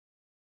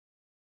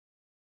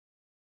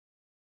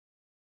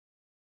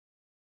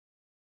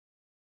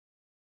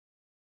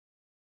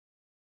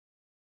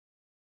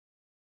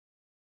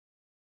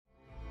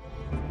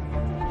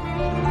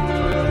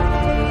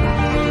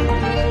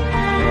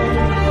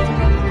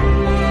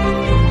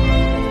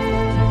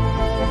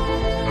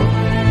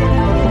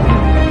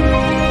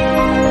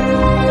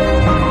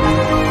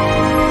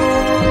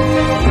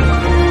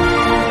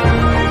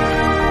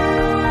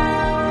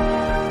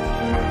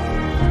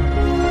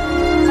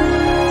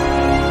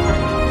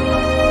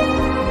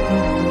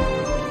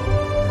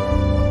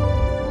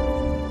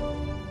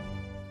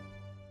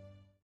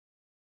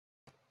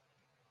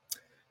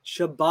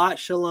Shabbat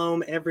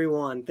Shalom,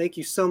 everyone. Thank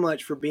you so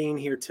much for being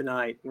here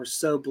tonight. We're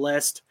so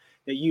blessed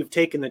that you've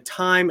taken the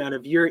time out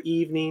of your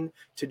evening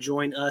to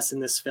join us in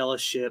this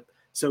fellowship.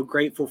 So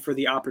grateful for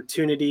the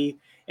opportunity,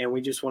 and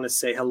we just want to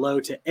say hello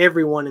to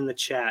everyone in the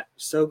chat.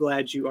 So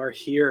glad you are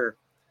here.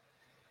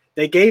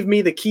 They gave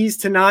me the keys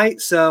tonight,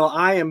 so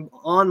I am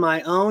on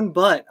my own,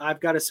 but I've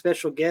got a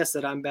special guest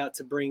that I'm about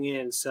to bring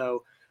in.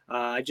 So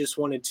I just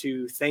wanted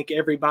to thank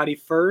everybody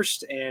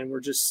first, and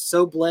we're just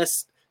so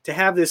blessed to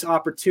have this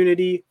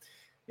opportunity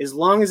as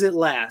long as it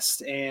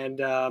lasts. And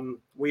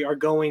we are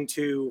going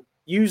to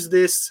use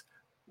this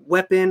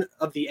weapon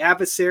of the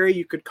adversary,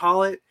 you could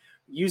call it,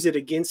 use it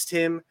against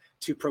him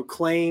to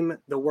proclaim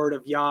the word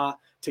of Yah,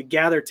 to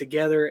gather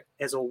together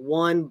as a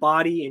one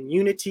body in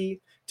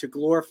unity to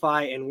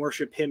glorify and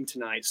worship him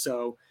tonight.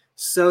 So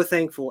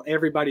thankful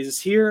everybody's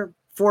here.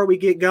 Before we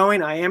get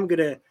going, I am going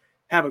to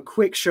have a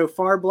quick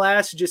shofar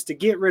blast just to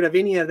get rid of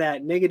any of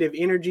that negative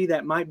energy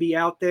that might be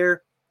out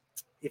there.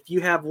 If you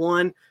have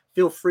one,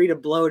 feel free to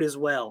blow it as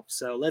well.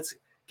 So let's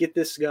get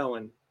this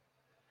going.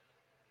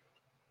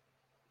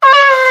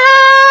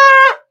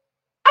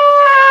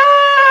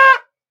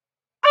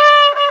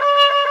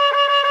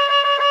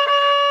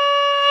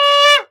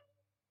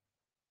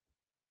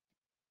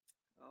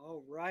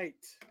 All right.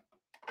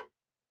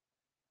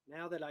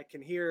 Now that I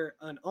can hear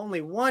on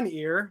only one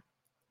ear,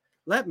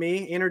 let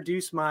me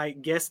introduce my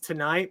guest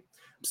tonight.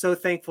 I'm so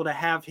thankful to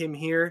have him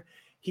here.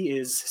 He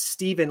is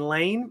Stephen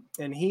Lane,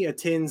 and he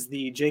attends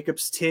the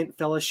Jacob's Tent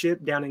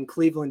Fellowship down in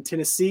Cleveland,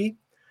 Tennessee.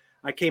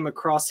 I came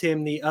across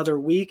him the other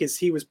week as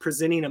he was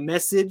presenting a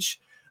message,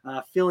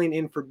 filling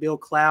in for Bill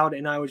Cloud,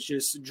 and I was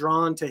just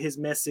drawn to his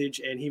message,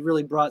 and he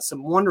really brought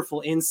some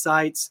wonderful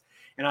insights.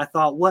 And I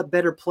thought, what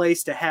better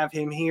place to have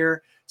him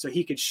here so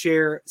he could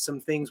share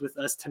some things with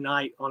us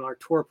tonight on our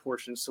Torah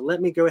portion. So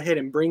let me go ahead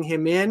and bring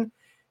him in.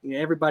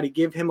 Everybody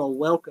give him a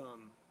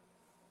welcome.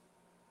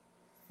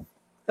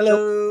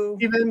 Hello.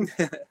 Stephen.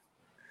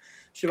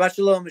 Shabbat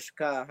Shalom,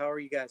 Mishka. How are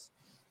you guys?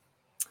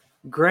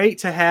 Great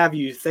to have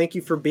you. Thank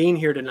you for being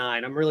here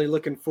tonight. I'm really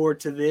looking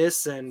forward to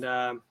this, and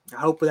I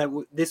hope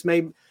that this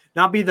may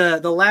not be the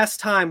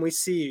last time we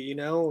see you. You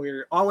know,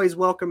 we're always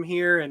welcome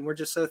here, and we're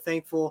just so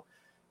thankful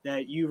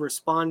that you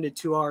responded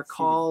to our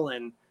call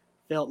and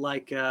felt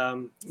like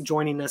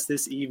joining us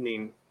this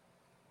evening.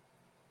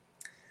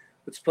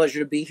 It's a pleasure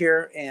to be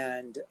here,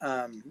 and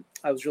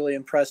I was really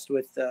impressed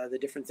with the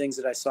different things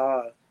that I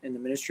saw in the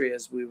ministry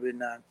as we've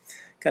been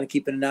kind of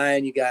keeping an eye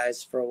on you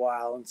guys for a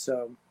while, and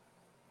so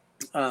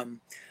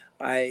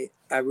I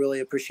really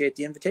appreciate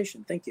the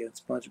invitation. Thank you.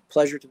 It's a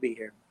pleasure to be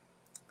here.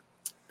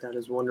 That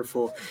is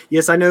wonderful.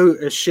 Yes, I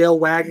know Shell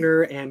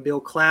Wagner and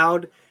Bill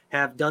Cloud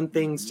have done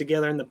things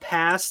together in the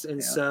past,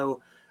 and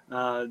so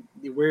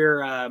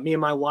we're me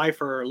and my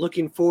wife are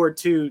looking forward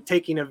to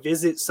taking a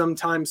visit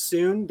sometime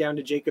soon down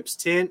to Jacob's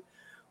Tent.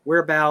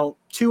 We're about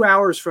 2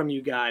 hours from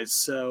you guys,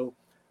 so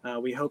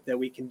we hope that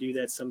we can do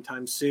that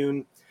sometime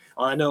soon.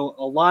 I know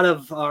a lot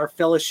of our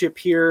fellowship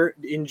here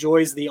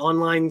enjoys the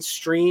online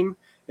stream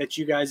that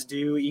you guys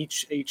do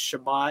each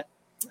Shabbat.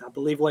 I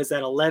believe, what is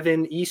that,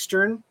 11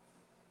 Eastern?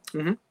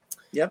 Mm-hmm.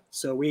 Yep.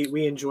 So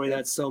we enjoy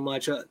that so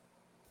much.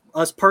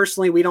 Us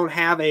personally, we don't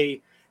have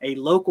a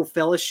local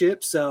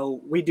fellowship,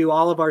 so we do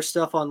all of our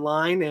stuff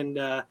online,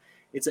 and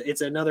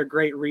it's another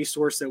great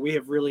resource that we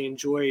have really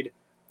enjoyed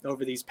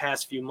over these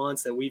past few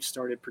months that we've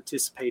started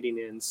participating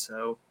in.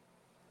 So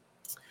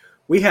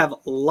we have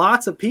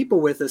lots of people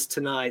with us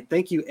tonight.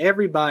 Thank you,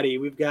 everybody.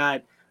 We've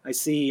got, I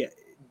see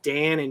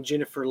Dan and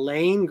Jennifer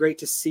Lane. Great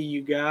to see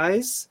you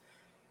guys.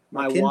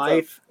 My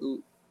wife.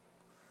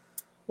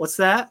 What's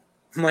that?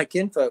 My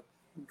kinfolk.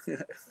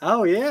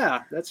 Oh,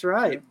 yeah, that's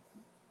right.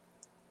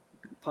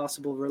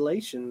 Possible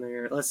relation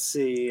there. Let's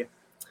see.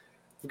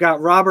 We've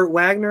got Robert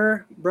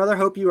Wagner. Brother,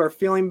 hope you are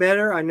feeling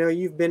better. I know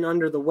you've been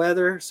under the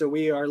weather, so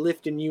we are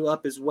lifting you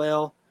up as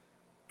well.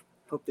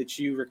 Hope that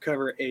you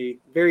recover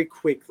very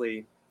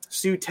quickly.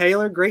 Sue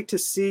Taylor, great to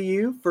see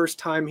you. First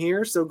time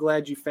here. So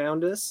glad you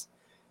found us.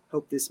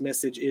 Hope this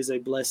message is a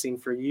blessing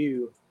for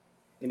you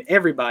and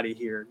everybody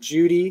here.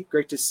 Judy,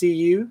 great to see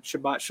you.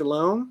 Shabbat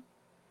Shalom.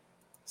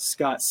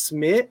 Scott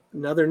Smith,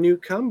 another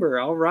newcomer.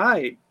 All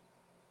right.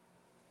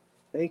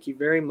 Thank you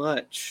very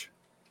much.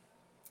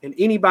 And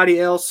anybody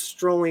else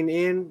strolling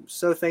in,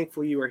 so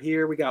thankful you are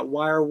here. We got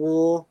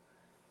Wirewool.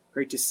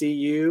 Great to see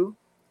you.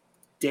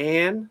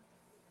 Dan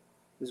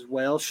as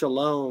well.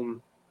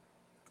 Shalom.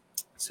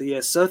 So,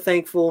 yes, so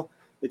thankful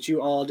that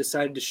you all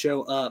decided to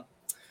show up.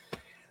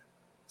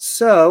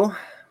 So,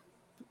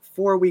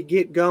 before we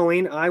get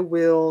going, I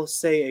will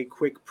say a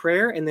quick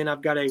prayer, and then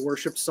I've got a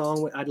worship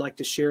song I'd like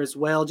to share as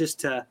well, just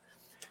to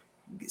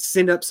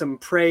send up some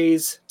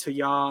praise to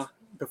Yah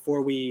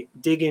before we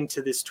dig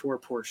into this Torah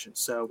portion.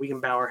 So we can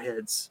bow our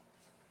heads.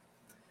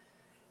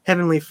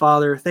 Heavenly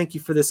Father, thank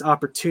you for this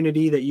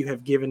opportunity that you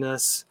have given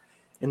us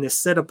and this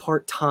set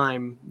apart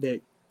time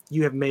that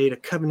you have made a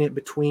covenant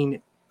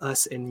between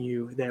us and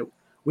you, that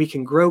we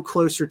can grow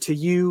closer to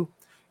you,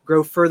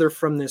 grow further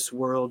from this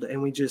world.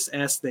 And we just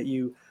ask that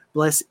you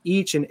bless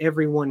each and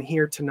every one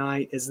here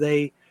tonight as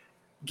they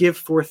give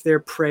forth their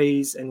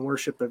praise and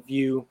worship of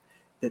you,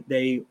 that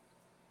they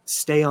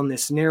stay on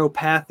this narrow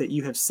path that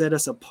you have set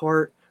us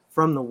apart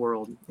from the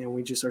world. And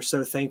we just are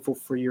so thankful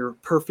for your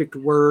perfect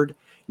word,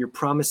 your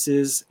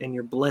promises, and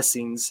your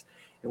blessings.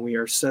 And we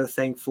are so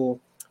thankful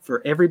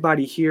for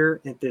everybody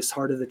here at this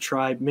Heart of the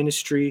Tribe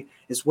ministry,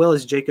 as well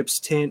as Jacob's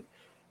Tent,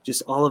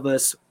 just all of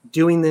us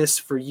doing this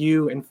for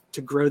you and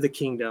to grow the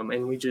kingdom.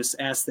 And we just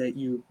ask that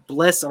you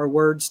bless our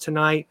words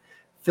tonight,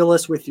 fill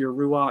us with your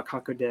Ruach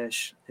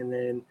HaKodesh, and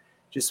then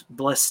just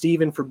bless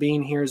Stephen for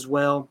being here as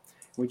well.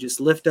 We just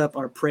lift up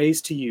our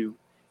praise to you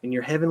in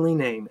your heavenly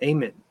name.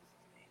 Amen.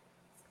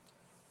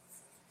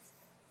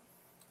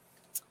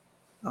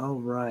 All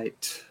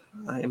right.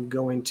 I am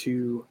going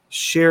to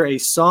share a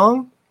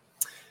song.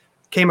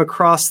 Came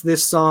across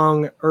this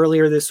song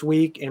earlier this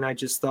week, and I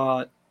just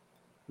thought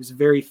it was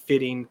very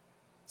fitting.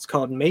 It's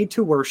called Made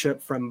to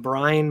Worship from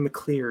Brian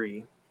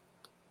McCleary.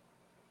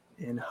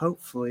 And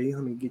hopefully,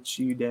 let me get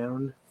you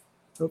down.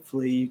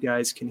 Hopefully you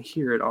guys can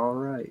hear it all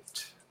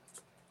right.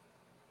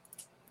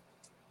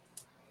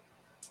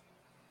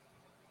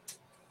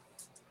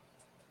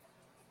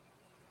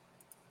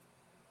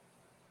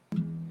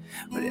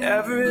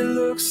 Whatever it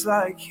looks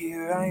like,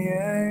 here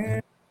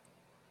I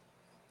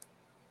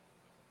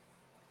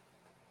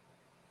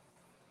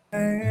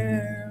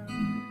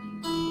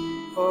am.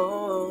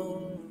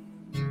 Oh,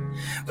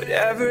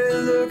 whatever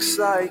it looks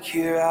like,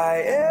 here I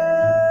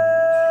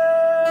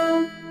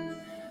am.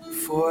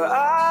 For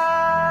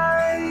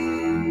I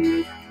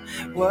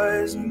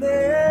was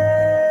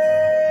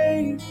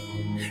made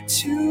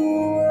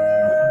to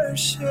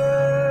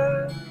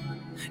worship,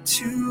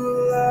 to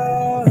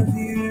love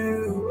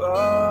you.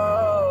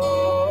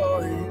 Oh,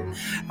 and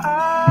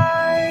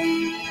I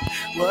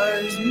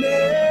was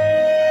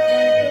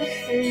made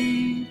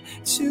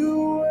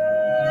to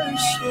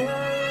worship,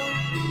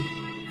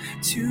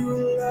 to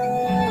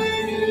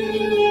love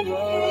you.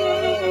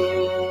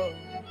 Oh.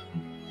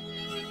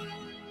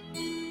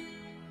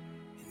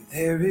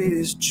 There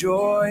is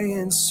joy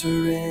in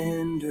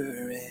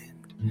surrender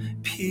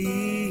and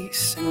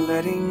peace in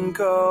letting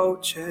go,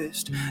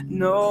 just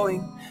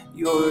knowing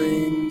you're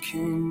in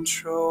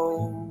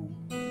control.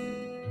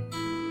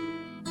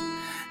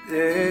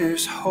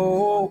 There's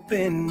hope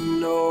in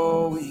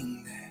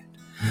knowing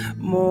that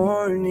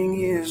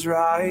morning is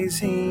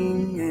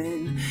rising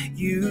and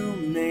you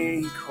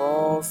make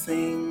all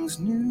things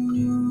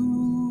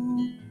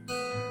new.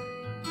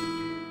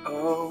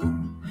 Oh,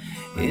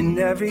 in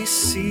every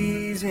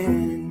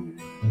season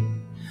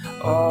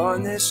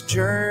on this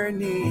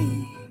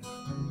journey,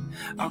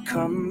 I'll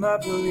come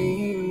up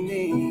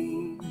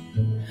leaning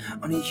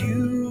on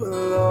you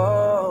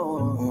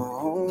alone.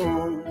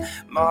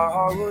 My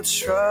heart will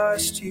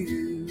trust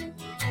you,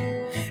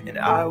 and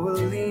I will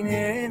lean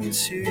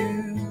into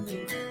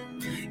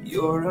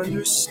your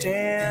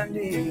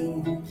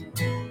understanding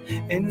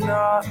and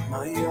not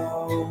my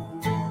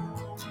own.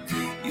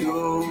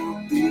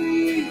 You'll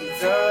be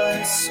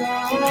the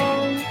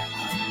song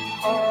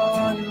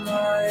on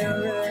my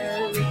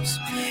lips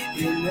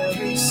in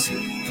every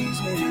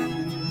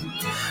season.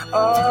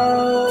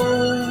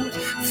 Oh,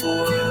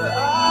 for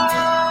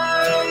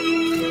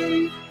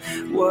I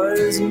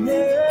was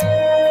made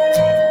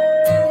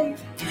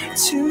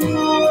to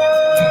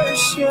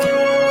worship,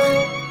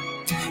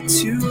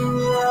 to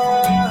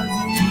love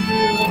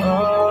you.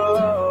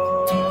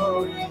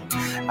 Oh,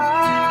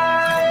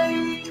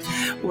 I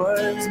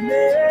was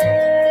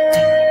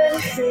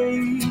made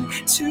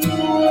to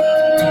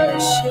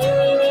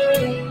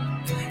worship,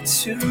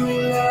 to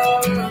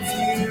love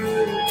you.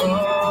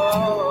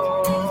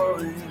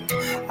 Oh,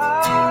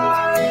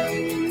 I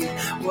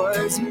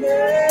was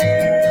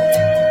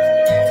made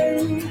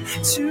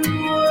to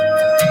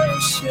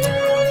worship,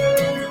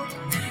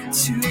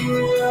 to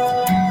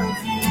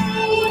love you.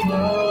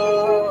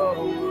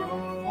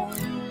 Oh,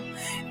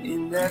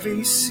 in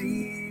every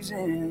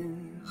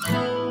season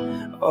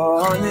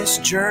on this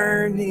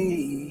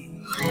journey,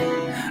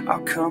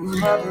 I'll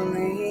come up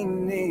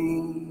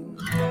leaning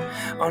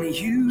on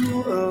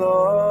you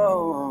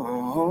alone.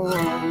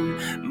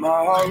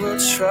 My heart will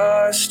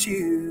trust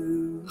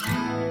you,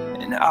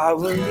 and I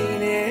will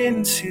lean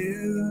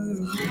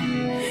into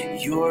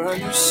your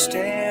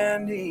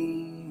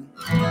understanding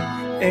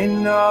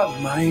and not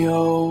my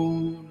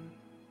own.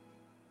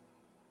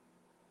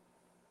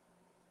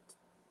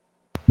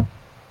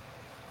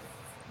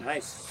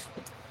 Nice.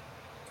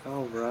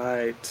 All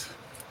right.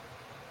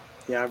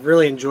 Yeah, I've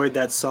really enjoyed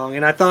that song,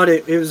 and I thought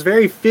it was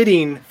very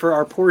fitting for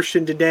our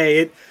portion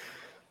today.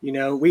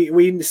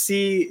 We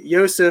see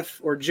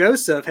Joseph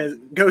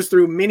goes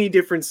through many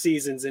different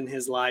seasons in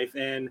his life,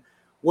 and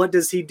what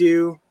does he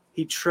do?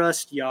 He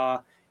trusts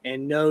Yah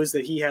and knows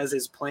that he has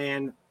his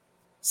plan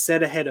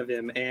set ahead of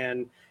him.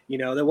 And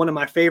that one of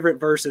my favorite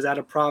verses out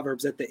of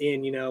Proverbs at the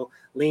end,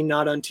 lean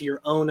not unto your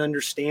own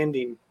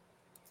understanding.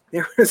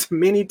 There was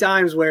many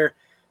times where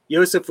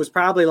Joseph was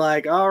probably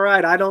like, all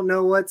right, I don't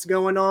know what's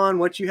going on,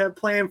 what you have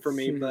planned for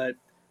me, but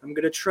I'm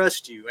going to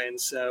trust you. And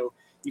so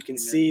you can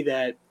see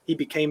that he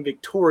became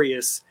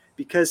victorious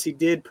because he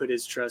did put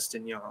his trust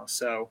in Yah.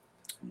 So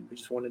We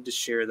just wanted to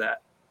share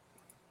that.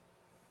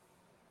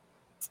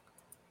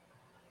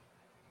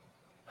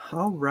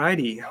 All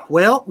righty.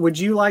 Well, would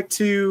you like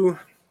to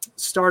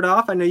start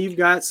off? I know you've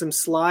got some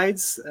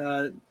slides,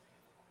 and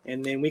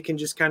then we can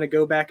just kind of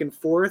go back and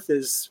forth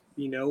as,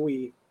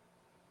 we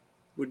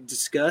would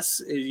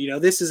discuss.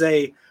 This is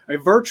a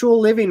virtual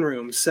living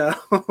room, so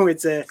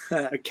it's a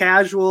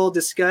casual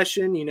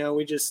discussion.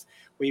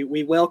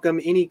 We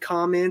welcome any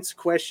comments,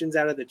 questions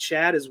out of the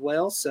chat as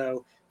well.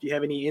 So if you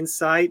have any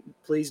insight,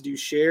 please do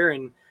share,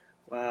 and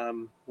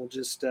we'll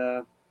just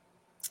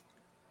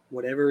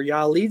whatever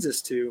Yah leads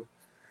us to.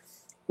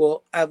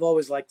 Well, I've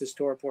always liked this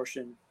Torah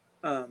portion,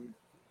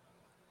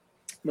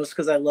 most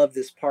because I love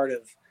this part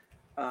of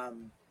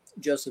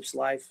Joseph's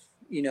life.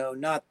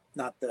 Not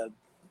the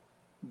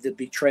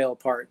betrayal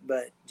part,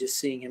 but just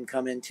seeing him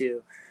come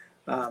into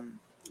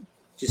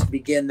just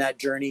begin that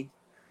journey,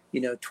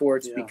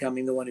 towards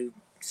becoming the one who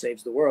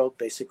saves the world,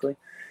 basically.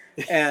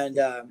 And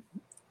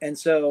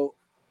so,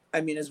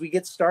 I mean, as we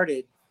get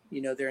started,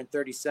 they're in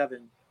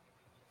 37.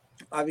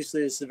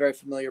 Obviously, this is a very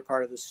familiar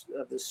part of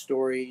the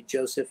story.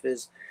 Joseph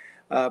is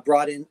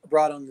brought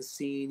on the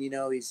scene.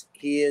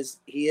 He is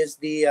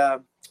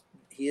the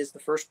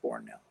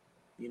firstborn now.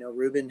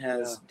 Reuben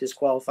has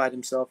disqualified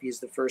himself. He's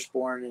the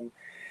firstborn, and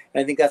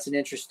I think that's an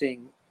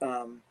interesting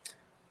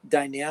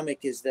dynamic.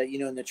 Is that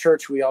in the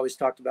church we always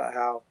talked about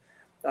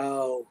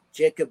how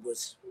Jacob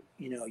was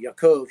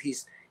Yaakov.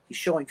 He's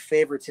showing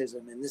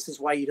favoritism, and this is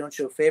why you don't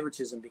show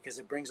favoritism, because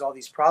it brings all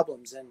these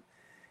problems.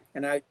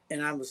 And I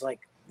was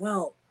like,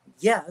 well,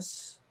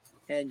 yes,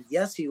 and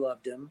yes, he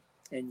loved him,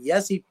 and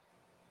yes, he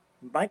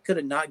could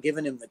have not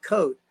given him the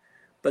coat.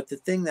 But the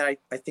thing that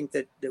I think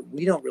that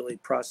we don't really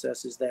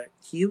process is that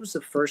he was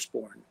the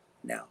firstborn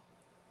now,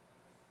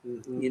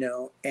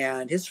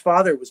 and his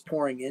father was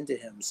pouring into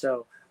him.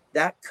 So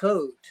that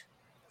coat,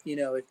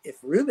 if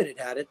Reuben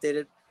had it, they'd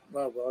have,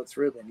 well, it's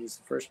Reuben. He's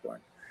the firstborn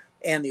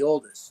and the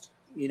oldest,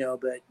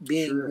 but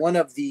being one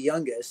of the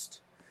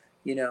youngest,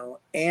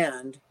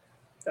 and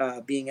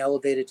being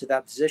elevated to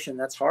that position,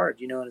 that's hard,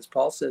 and as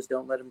Paul says,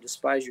 don't let him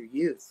despise your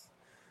youth.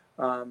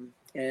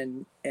 And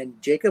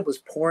Jacob was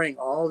pouring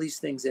all these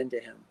things into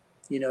him,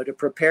 to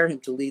prepare him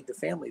to lead the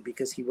family,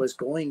 because he was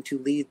going to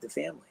lead the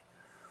family.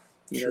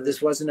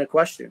 This wasn't a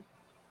question.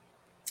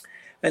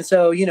 And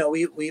so,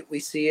 we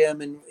see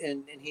him and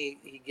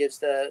he gives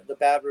the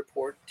bad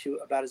report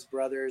about his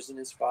brothers and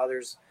his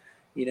father's,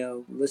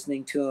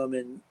 listening to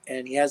him,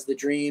 and he has the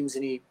dreams,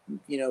 and he,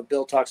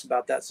 Bill talks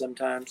about that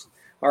sometimes,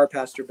 our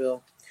pastor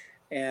Bill,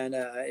 and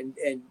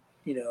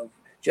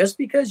just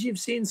because you've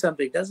seen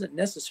something doesn't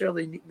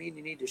necessarily mean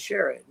you need to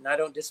share it. And I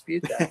don't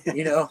dispute that.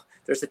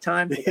 There's a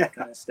time for that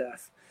kind of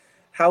stuff.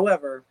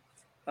 However,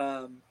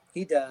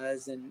 he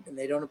does, and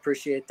they don't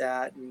appreciate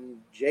that. And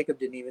Jacob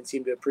didn't even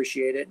seem to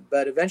appreciate it.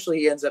 But eventually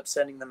he ends up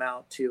sending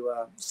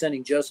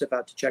Joseph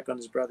out to check on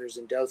his brothers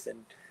in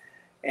Dothan.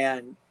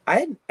 And I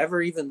hadn't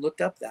ever even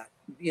looked up that.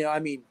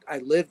 I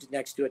lived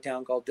next to a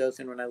town called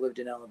Dothan when I lived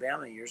in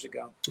Alabama years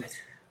ago.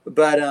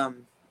 But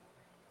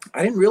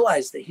I didn't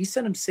realize that he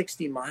sent him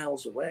 60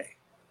 miles away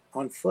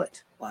on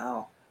foot.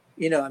 Wow.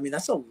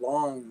 That's a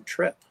long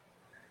trip,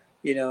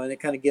 and it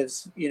kind of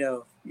gives,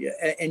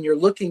 and you're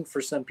looking for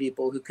some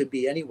people who could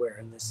be anywhere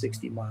in this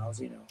 60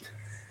 miles,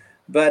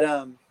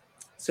 But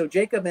so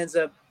Jacob ends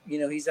up,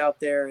 he's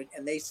out there,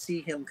 and they see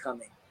him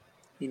coming.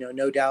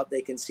 No doubt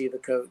they can see the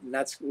coat. And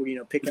that's,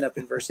 picking up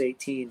in verse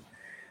 18,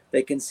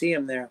 they can see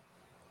him there.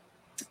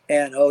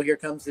 And, here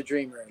comes the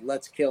dreamer.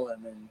 Let's kill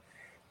him.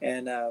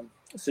 And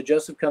so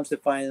Joseph comes to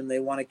find him. They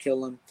want to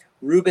kill him.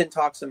 Reuben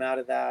talks him out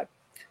of that.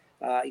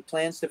 He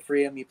plans to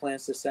free him. He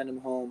plans to send him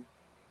home.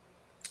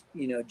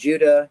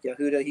 Judah,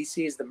 Yehuda, he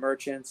sees the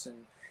merchants,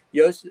 and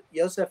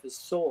Yosef is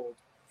sold.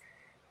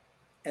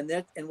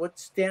 And what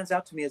stands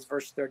out to me is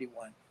verse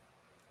 31.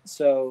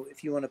 So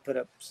if you want to put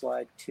up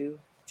slide 2,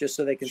 just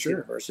so they can see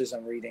the verses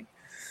I'm reading.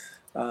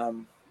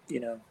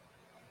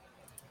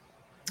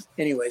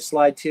 Anyway,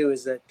 slide 2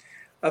 is that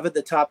up at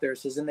the top there, it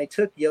says, and they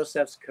took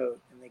Yosef's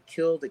coat, and they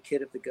killed a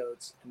kid of the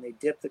goats, and they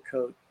dipped the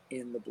coat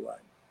in the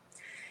blood.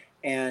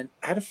 And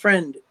I had a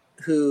friend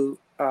who,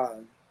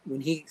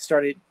 when he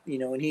started,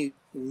 when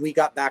we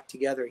got back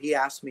together, he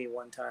asked me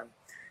one time,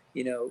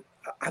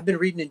 I've been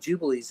reading in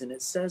Jubilees, and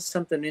it says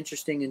something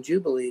interesting in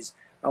Jubilees.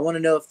 I want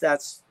to know if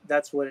that's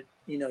what,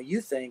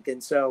 you think.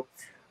 And so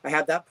I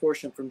had that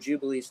portion from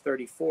Jubilees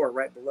 34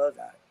 right below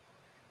that.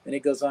 And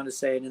it goes on to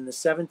say, and in the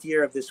 7th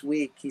year of this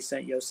week, he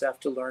sent Yosef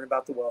to learn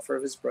about the welfare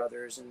of his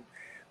brothers, and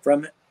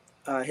from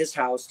his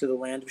house to the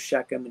land of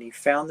Shechem, and he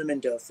found them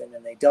in Dothan,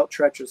 and they dealt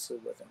treacherously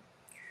with him.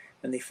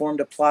 And they formed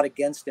a plot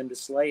against him to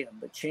slay him,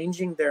 but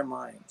changing their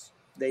minds,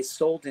 they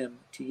sold him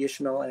to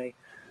Ishmaeli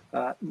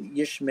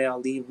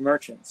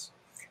merchants.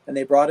 And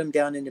they brought him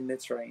down into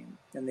Mitzrayim,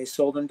 and they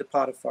sold him to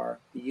Potiphar,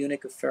 the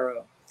eunuch of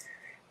Pharaoh,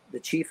 the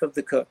chief of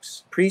the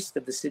cooks, priest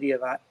of the city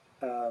of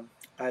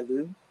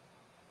Ailu.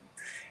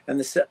 And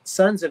the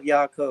sons of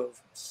Yaakov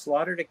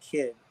slaughtered a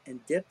kid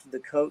and dipped the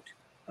coat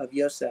of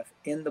Yosef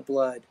in the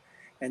blood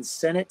and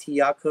sent it to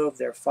Yaakov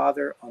their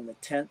father on the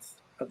 10th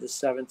of the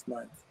 7th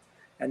month.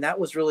 And that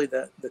was really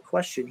the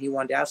question he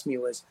wanted to ask me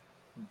was,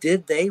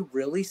 did they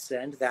really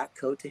send that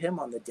coat to him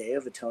on the Day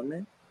of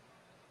Atonement?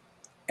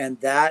 And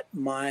that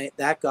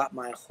got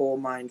my whole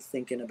mind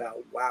thinking about,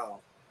 wow,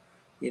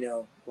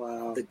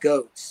 Wow. the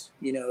goats,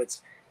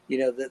 it's,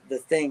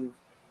 the thing,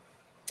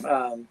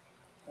 I'm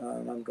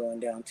going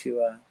down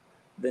to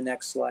the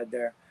next slide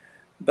there.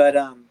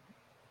 But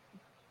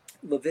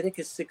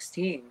Leviticus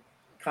 16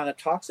 kind of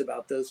talks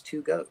about those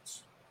two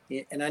goats.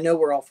 And I know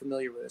we're all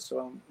familiar with this, so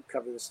I won't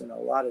cover this in a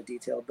lot of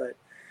detail. But,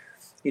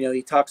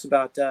 he talks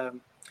about,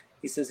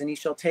 he says, and he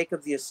shall take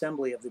of the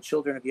assembly of the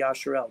children of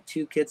Yasharel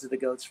 2 kids of the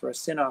goats for a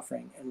sin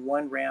offering and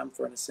 1 ram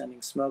for an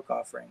ascending smoke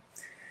offering.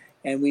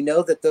 And we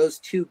know that those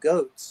 2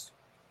 goats,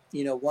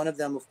 one of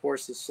them, of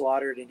course, is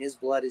slaughtered and his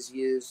blood is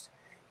used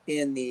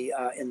in the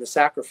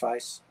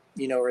sacrifice,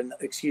 or in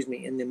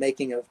the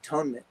making of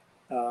atonement,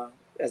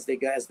 as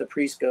the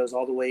priest goes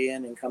all the way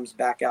in and comes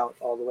back out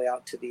all the way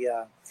out to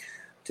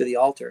the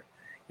altar.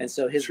 And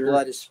so his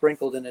blood is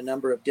sprinkled in a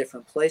number of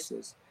different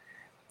places.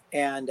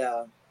 And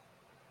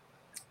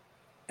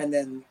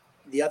then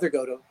the other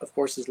goat, of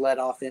course, is led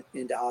off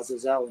into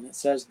Azazel. And it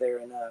says there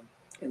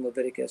in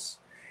Leviticus,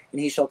 and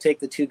he shall take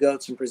the 2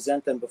 goats and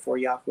present them before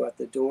Yahweh at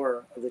the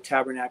door of the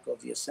tabernacle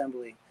of the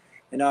assembly.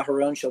 And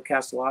Aharon shall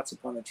cast lots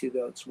upon the 2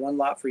 goats, 1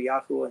 lot for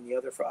Yahweh and the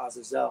other for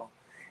Azazel.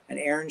 And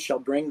Aaron shall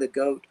bring the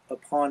goat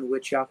upon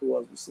which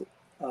Yahweh's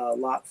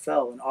lot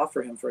fell and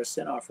offer him for a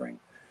sin offering.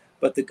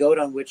 But the goat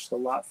on which the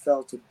lot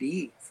fell to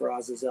be for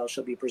Azazel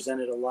shall be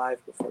presented alive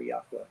before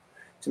Yahweh,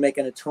 to make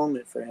an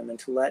atonement for him and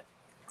to let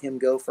him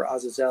go for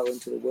Azazel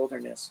into the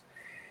wilderness.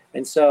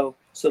 And so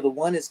the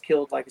one is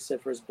killed, like I said,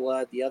 for his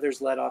blood. The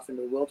other's led off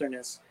into the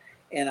wilderness.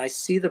 And I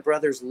see the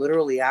brothers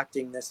literally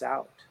acting this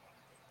out.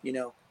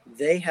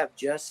 They have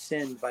just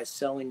sinned by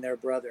selling their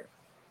brother.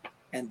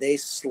 And they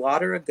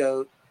slaughter a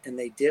goat and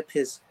they dip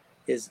his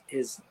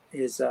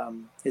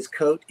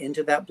coat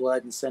into that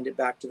blood and send it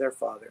back to their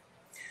father.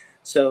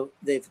 So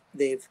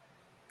they've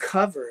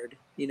covered,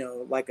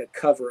 like a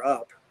cover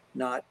up,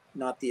 not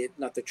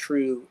the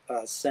true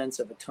sense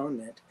of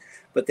atonement,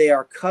 but they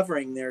are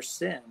covering their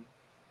sin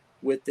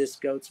with this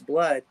goat's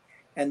blood.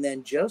 And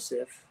then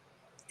Joseph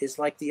is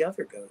like the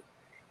other goat.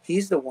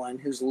 He's the one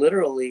who's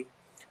literally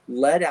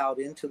led out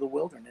into the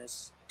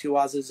wilderness to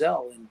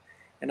Azazel.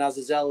 And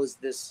Azazel is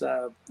this,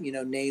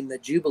 name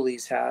that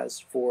Jubilees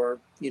has for,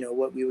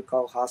 what we would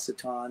call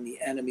Hasatan, the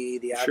enemy,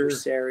 the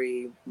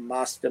adversary,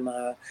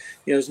 Mastema.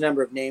 There's a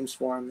number of names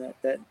for him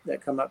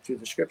that come up through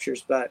the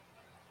scriptures. But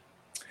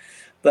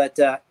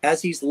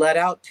as he's led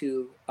out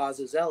to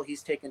Azazel,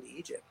 he's taken to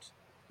Egypt,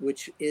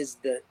 which is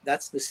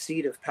that's the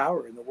seat of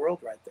power in the world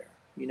right there.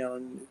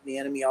 And the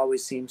enemy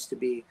always seems to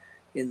be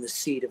in the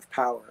seat of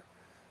power,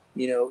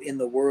 in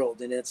the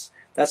world. And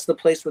that's the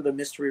place where the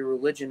mystery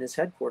religion is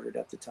headquartered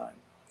at the time.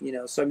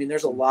 So,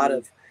 there's a lot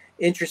of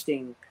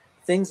interesting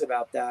things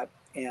about that.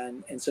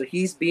 And so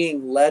he's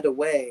being led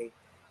away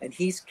and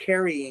he's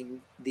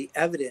carrying the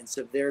evidence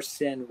of their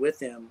sin with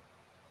him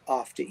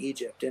off to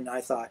Egypt. And I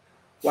thought,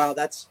 wow,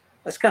 that's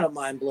kind of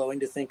mind blowing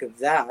to think of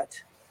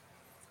that,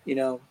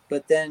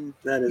 but then,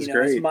 that is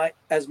great.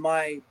 as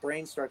my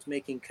brain starts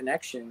making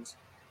connections,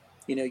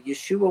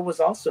 Yeshua was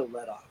also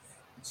led off.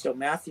 So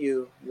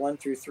Matthew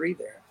 1-3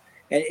 there.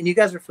 And you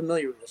guys are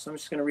familiar with this. I'm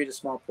just going to read a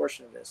small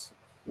portion of this.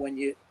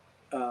 When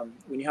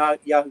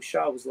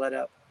Yahushua was led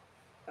up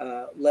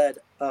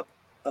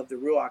of the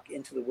Ruach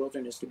into the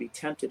wilderness to be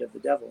tempted of the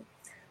devil,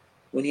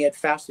 when he had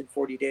fasted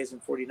 40 days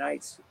and 40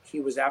 nights, he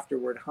was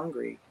afterward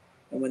hungry.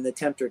 And when the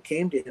tempter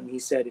came to him, he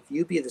said, if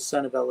you be the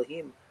son of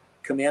Elohim,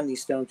 command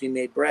these stones be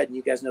made bread. And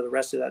you guys know the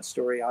rest of that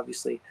story.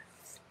 Obviously,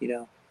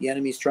 the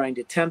enemy's trying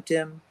to tempt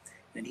him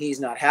and he's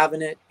not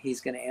having it.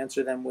 He's going to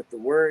answer them with the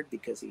word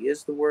because he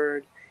is the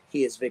word.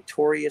 He is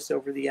victorious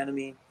over the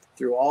enemy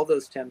through all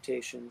those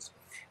temptations.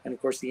 And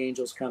of course, the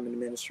angels come and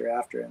minister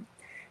after him.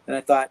 And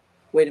I thought,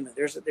 wait a minute,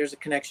 there's a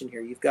connection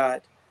here. You've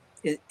got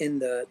in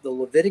the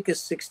Leviticus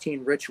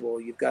 16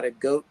 ritual, you've got a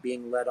goat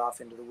being led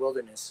off into the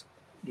wilderness,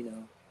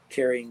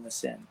 carrying the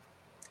sin.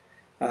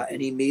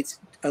 And he meets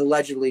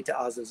allegedly to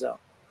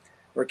Azazel,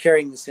 or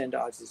carrying the sin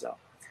to Azazel.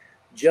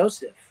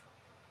 Joseph,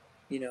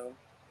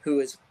 who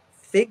is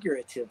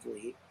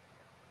figuratively,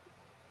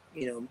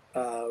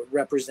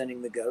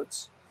 representing the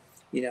goats.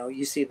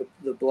 You see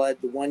the blood,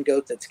 the one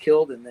goat that's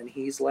killed, and then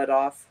he's led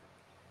off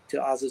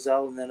to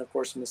Azazel. And then, of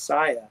course,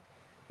 Messiah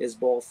is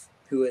both,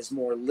 who is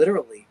more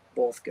literally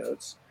both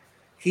goats.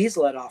 He's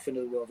led off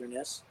into the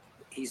wilderness.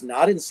 He's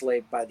not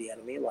enslaved by the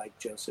enemy like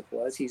Joseph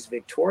was. He's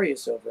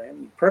victorious over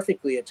him. He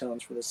perfectly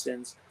atones for the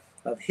sins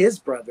of his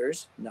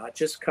brothers, not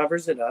just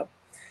covers it up.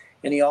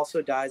 And he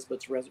also dies,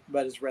 but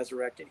is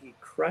resurrected. He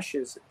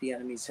crushes the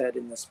enemy's head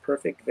in this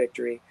perfect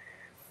victory.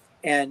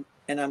 And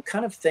I'm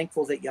kind of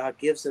thankful that Yah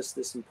gives us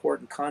this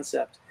important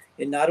concept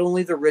in not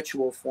only the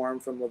ritual form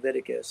from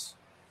Leviticus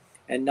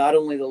and not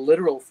only the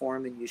literal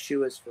form in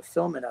Yeshua's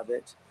fulfillment of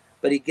it,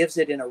 but he gives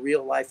it in a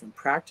real life and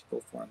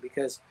practical form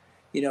because,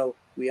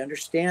 we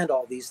understand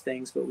all these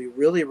things, but we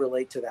really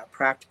relate to that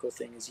practical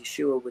thing. As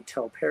Yeshua would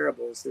tell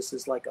parables, this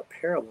is like a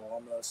parable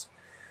almost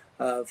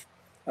of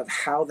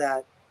how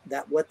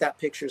what that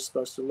picture is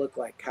supposed to look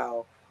like.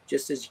 How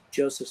just as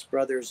Joseph's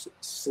brothers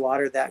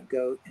slaughtered that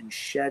goat and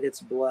shed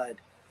its blood,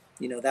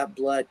 that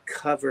blood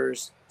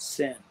covers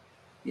sin.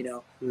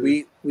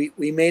 We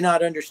may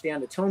not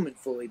understand atonement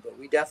fully, but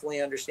we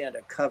definitely understand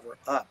a cover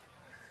up.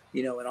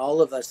 And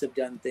all of us have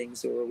done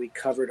things where we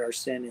covered our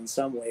sin in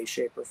some way,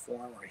 shape, or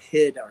form, or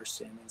hid our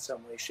sin in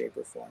some way, shape,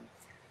 or form.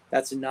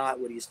 That's not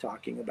what he's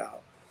talking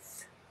about.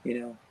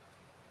 And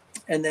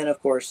then,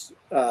 of course,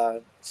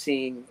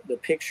 seeing the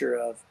picture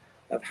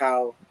of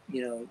how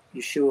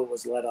Yeshua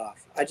was let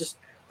off.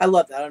 I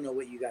love that. I don't know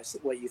what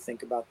you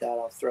think about that.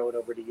 I'll throw it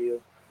over to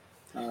you.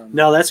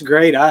 No, that's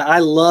great. I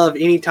love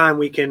anytime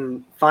we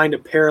can find a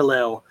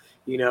parallel,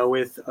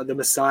 with the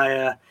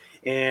Messiah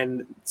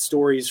and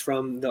stories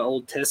from the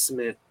Old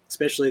Testament,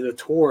 especially the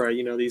Torah.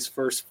 These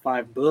first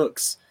 5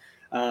 books.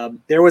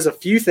 There was a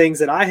few things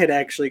that I had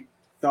actually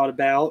thought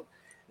about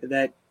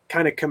that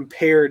kind of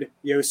compared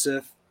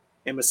Joseph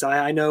and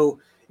Messiah. I know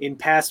in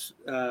past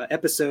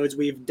episodes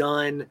we've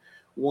done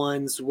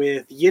ones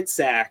with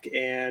Yitzhak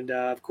and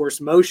of course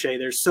Moshe.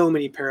 There's so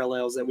many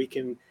parallels that we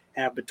can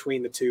have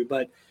between the two,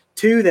 but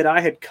 2 that I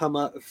had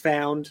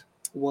found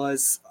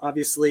was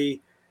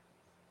obviously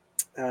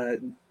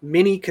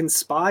many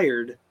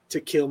conspired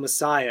to kill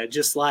Messiah,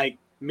 just like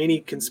many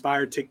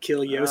conspired to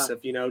kill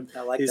Joseph.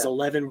 Like his that.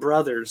 11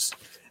 brothers.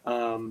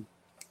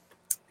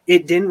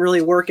 It didn't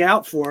really work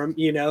out for him.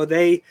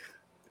 They,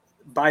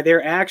 by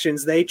their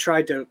actions, they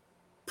tried to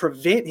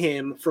prevent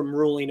him from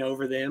ruling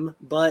over them,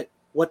 but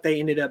what they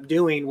ended up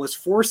doing was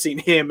forcing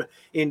him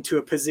into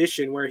a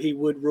position where he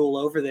would rule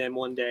over them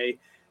one day,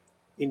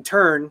 in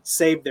turn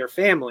saved their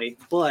family.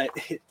 But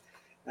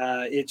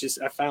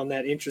I found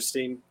that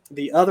interesting.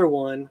 The other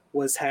one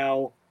was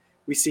how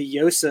we see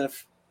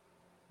Joseph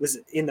was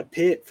in the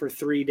pit for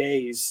 3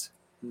 days,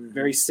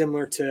 very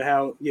similar to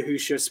how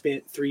Yahushua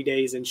spent 3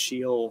 days in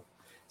Sheol.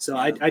 So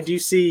yeah. I do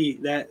see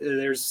that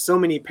there's so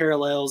many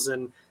parallels,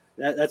 and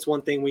that's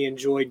one thing we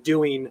enjoy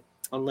doing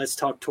on Let's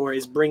Talk Torah,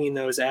 is bringing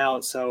those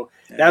out. So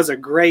that was a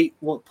great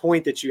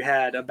point that you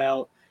had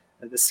about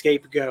the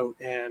scapegoat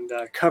and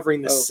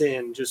covering the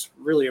sin. Just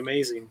really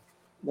amazing.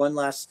 One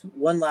last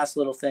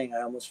little thing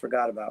I almost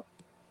forgot about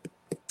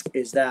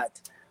is that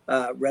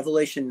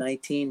Revelation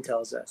 19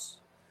 tells us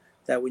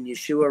that when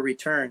Yeshua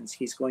returns,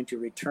 he's going to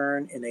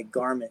return in a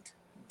garment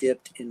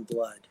dipped in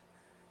blood.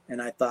 And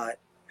I thought,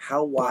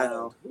 how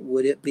wild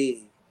would it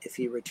be if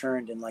he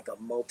returned in like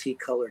a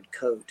multicolored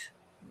coat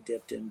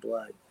dipped in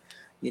blood?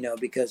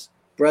 Because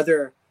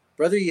brother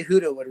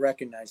Yehuda would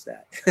recognize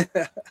that.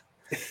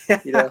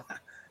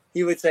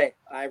 He would say,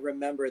 I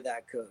remember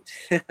that coat.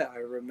 I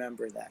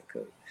remember that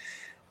coat.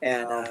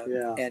 And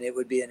and it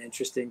would be an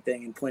interesting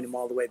thing and point him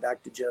all the way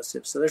back to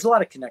Joseph. So there's a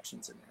lot of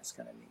connections in there. It's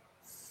kind of neat.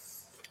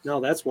 No,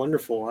 that's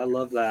wonderful. I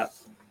love that.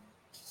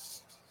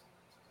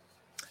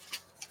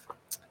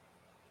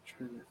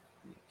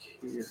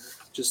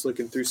 Just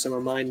looking through some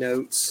of my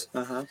notes,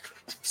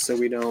 so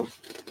we don't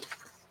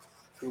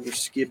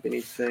skip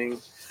anything.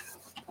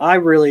 I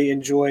really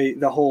enjoy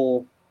the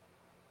whole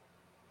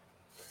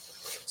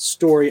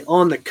story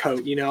on the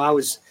coat. I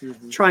was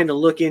trying to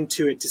look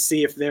into it to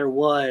see if there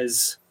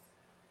was,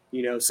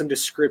 some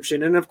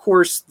description. And of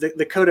course,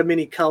 the coat of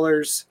many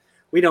colors,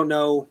 we don't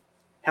know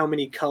how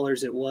many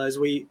colors it was.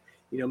 We,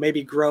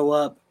 maybe grow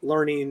up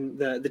learning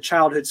the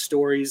childhood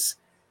stories,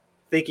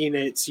 thinking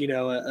it's,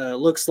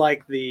 looks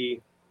like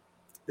the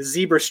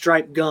zebra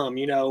striped gum,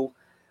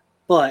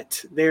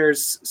 but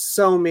there's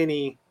so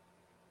many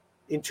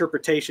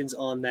interpretations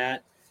on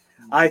that.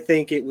 I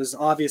think it was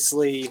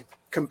obviously,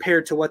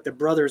 compared to what the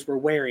brothers were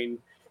wearing,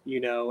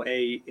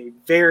 a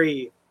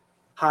very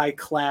high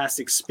class,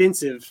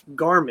 expensive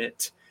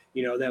garment,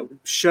 that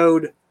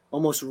showed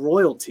almost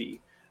royalty,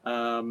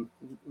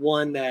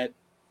 one that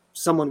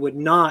someone would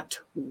not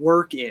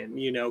work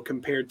in,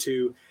 compared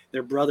to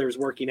their brothers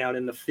working out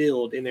in the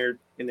field in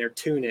their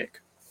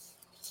tunic.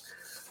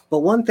 But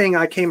one thing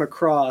I came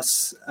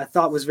across I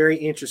thought was very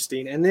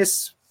interesting, and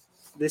this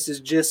is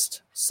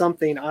just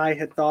something I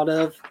had thought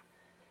of.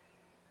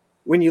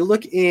 When you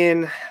look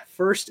in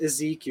 1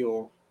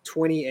 Ezekiel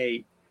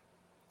 28,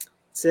 it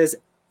says,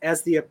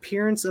 as the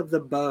appearance of the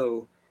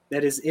bow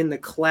that is in the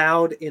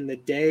cloud in the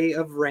day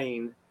of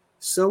rain,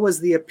 so was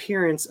the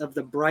appearance of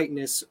the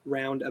brightness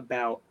round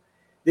about.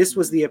 This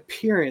was the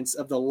appearance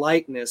of the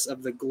likeness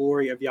of the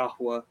glory of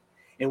Yahweh.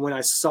 And when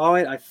I saw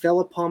it, I fell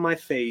upon my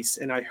face,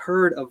 and I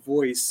heard a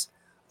voice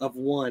of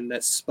one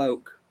that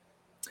spoke.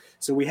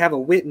 So we have a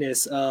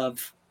witness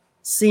of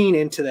seeing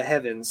into the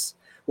heavens.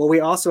 Well, we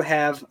also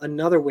have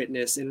another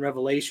witness in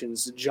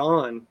Revelations.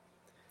 John,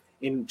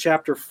 in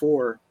chapter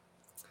 4,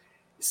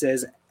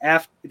 says,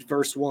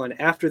 verse 1,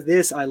 after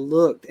this I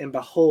looked, and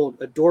behold,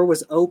 a door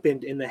was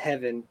opened in the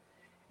heaven,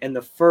 and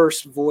the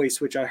first voice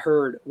which I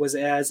heard was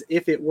as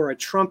if it were a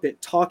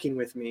trumpet talking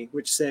with me,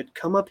 which said,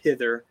 come up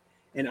hither,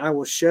 and I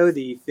will show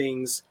thee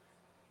things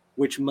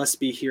which must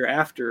be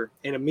hereafter.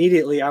 And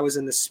immediately I was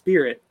in the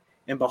Spirit,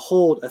 and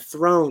behold, a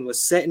throne was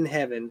set in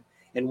heaven,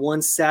 and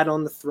one sat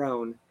on the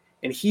throne.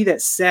 And he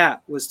that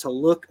sat was to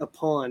look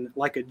upon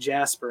like a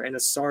jasper and a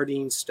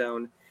sardine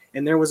stone.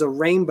 And there was a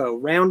rainbow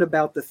round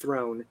about the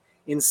throne,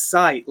 in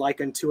sight like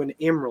unto an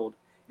emerald.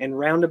 And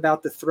round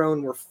about the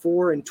throne were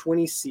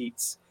 24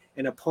 seats.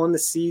 And upon the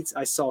seats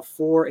I saw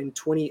 24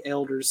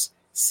 elders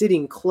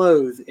sitting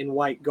clothed in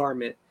white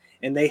garment.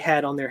 And they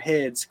had on their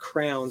heads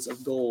crowns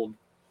of gold.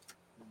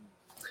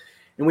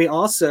 And we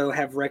also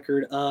have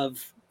record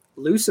of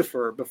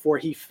Lucifer, before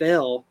he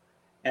fell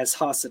as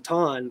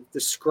Hasatan,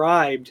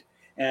 described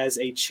as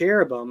a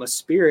cherubim, a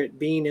spirit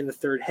being in the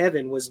third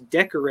heaven, was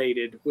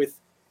decorated with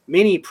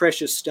many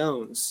precious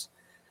stones.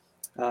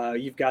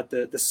 You've got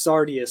the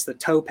sardius, the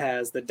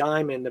topaz, the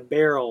diamond, the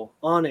beryl,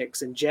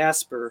 onyx, and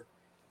jasper,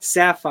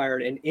 sapphire,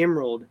 and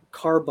emerald,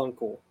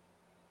 carbuncle.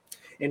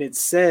 And it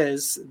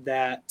says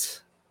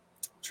that,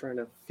 I'm trying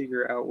to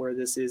figure out where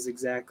this is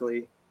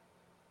exactly,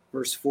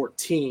 verse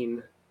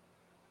 14,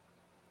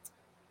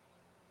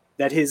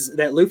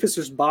 that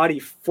Lucifer's body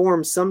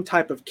formed some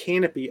type of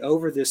canopy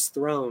over this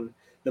throne.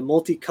 The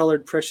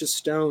multicolored precious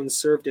stones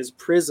served as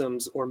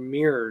prisms or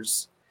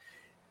mirrors.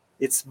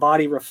 Its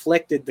body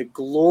reflected the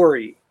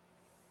glory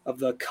of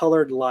the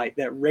colored light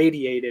that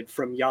radiated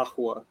from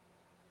Yahweh.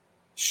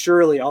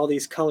 Surely all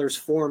these colors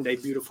formed a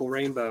beautiful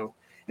rainbow.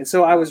 And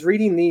so I was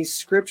reading these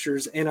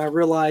scriptures and I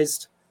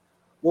realized,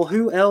 well,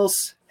 who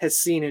else has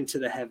seen into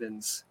the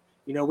heavens?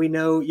 You know, we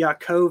know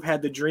Yaakov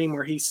had the dream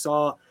where he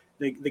saw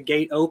the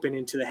gate open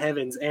into the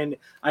heavens. And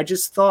I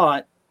just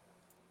thought,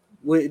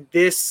 would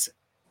this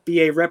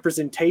be a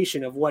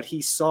representation of what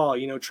he saw,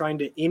 you know, trying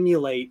to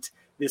emulate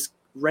this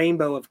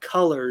rainbow of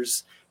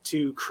colors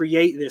to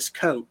create this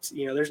coat?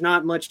 You know, there's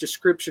not much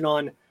description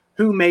on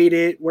who made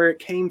it, where it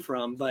came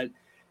from, but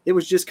it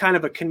was just kind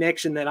of a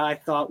connection that I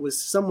thought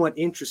was somewhat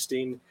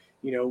interesting,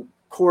 you know,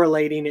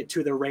 correlating it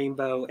to the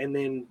rainbow and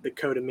then the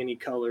coat of many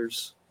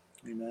colors.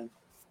 Amen.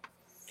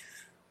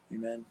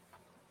 Amen.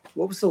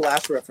 What was the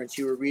last reference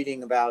you were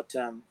reading about?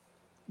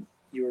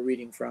 You were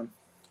reading from?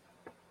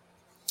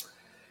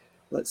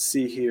 Let's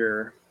see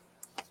here.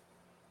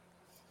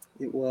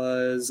 It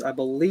was, I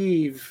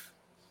believe,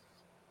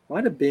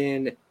 might have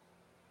been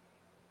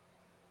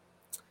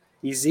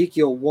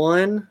Ezekiel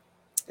 1,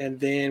 and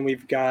then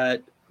we've got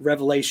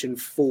Revelation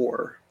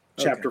 4,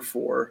 chapter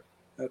 4.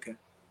 Okay.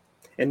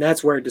 And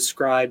that's where it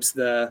describes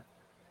the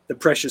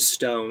precious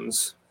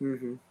stones.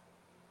 Mm-hmm.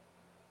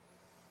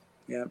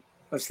 Yeah.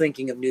 I was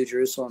thinking of New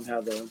Jerusalem,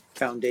 how the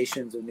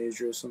foundations of New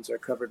Jerusalem are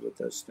covered with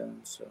those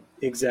stones. So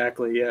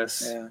exactly,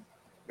 yes. Yeah,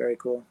 very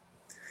cool.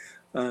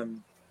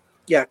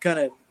 Yeah,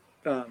 kind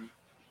of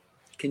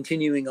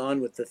continuing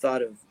on with the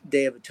thought of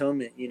Day of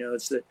Atonement, you know,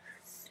 it's that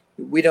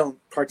we don't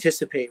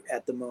participate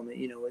at the moment,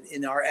 you know,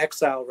 in our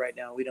exile right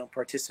now, we don't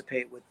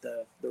participate with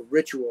the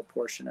ritual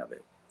portion of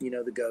it, you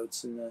know, the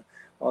goats and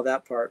all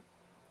that part,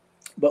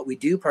 but we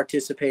do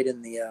participate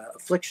in the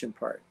affliction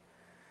part.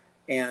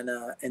 And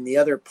the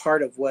other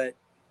part of what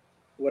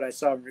I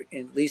saw,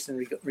 at least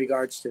in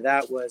regards to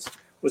that,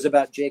 was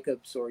about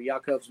Jacob's or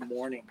Yaakov's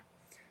mourning.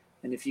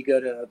 And if you go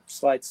to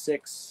slide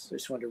 6, I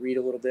just wanted to read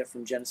a little bit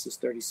from Genesis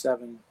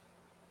 37.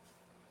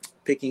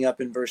 Picking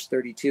up in verse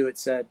 32, it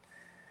said,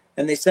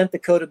 "And they sent the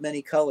coat of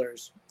many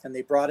colors, and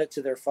they brought it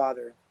to their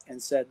father,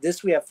 and said,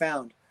 'This we have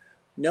found.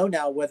 Know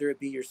now whether it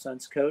be your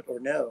son's coat or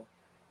no.'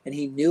 And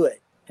he knew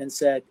it, and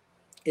said,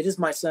 'It is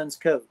my son's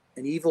coat.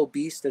 An evil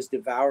beast has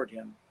devoured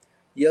him.'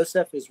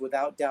 Yosef is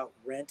without doubt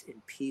rent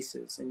in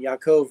pieces, and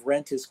Yaakov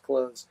rent his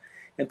clothes,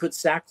 and put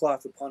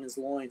sackcloth upon his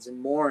loins,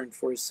 and mourned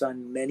for his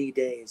son many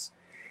days.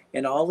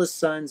 And all his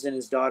sons and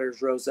his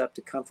daughters rose up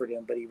to comfort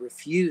him, but he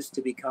refused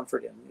to be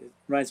comforted." It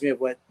reminds me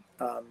of what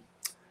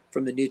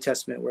from the New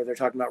Testament, where they're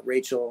talking about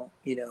Rachel,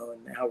 you know,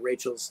 and how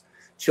Rachel's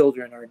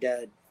children are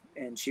dead,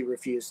 and she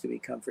refused to be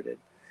comforted.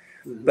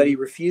 Mm-hmm. But he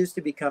refused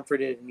to be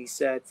comforted, and he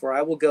said, "For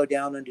I will go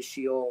down unto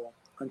Sheol,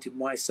 unto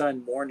my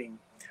son mourning."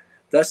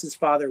 Thus his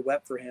father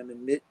wept for him,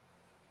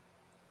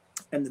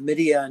 and the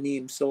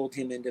Midianim sold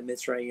him into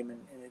Mitzrayim.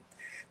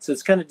 So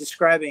it's kind of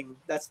describing,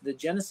 that's the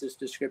Genesis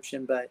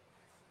description, but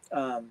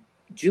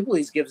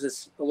Jubilees gives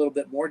us a little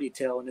bit more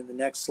detail. And in the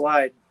next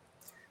slide,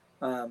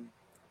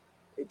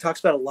 it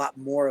talks about a lot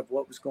more of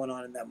what was going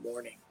on in that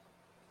morning.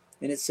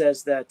 And it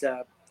says that,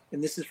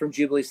 and this is from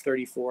Jubilees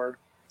 34,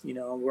 you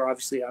know, we're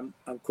obviously, I'm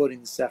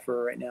quoting the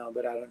Sefer right now,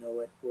 but I don't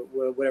know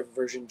whatever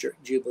version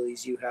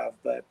Jubilees you have,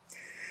 but,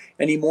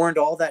 "And he mourned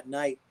all that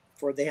night,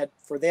 for they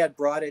had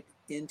brought it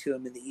into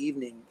him in the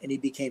evening, and he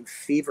became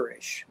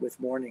feverish with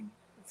mourning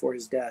for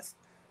his death,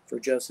 for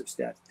Joseph's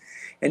death.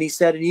 And he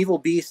said, 'An evil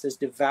beast has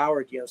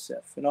devoured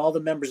Joseph.' And all the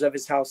members of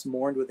his house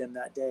mourned with him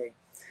that day.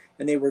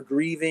 And they were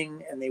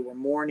grieving, and they were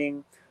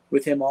mourning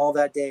with him all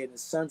that day. And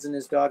his sons and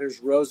his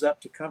daughters rose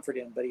up to comfort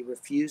him, but he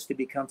refused to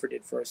be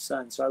comforted for his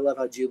son." So I love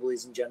how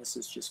Jubilees and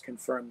Genesis just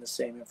confirm the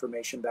same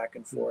information back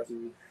and forth.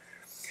 Mm-hmm.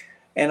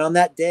 "And on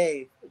that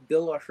day,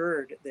 Bilhah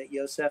heard that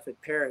Yosef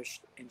had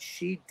perished, and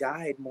she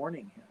died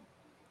mourning him."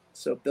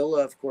 So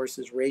Bilhah, of course,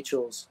 is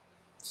Rachel's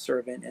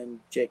servant and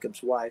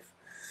Jacob's wife.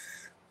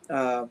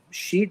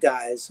 She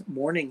dies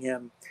mourning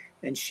him,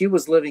 and she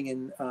was living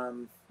in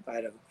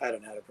I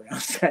don't know how to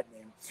pronounce that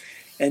name.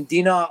 And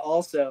Dinah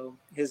also,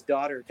 his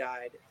daughter,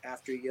 died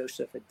after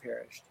Yosef had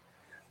perished.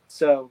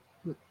 So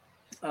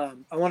I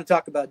want to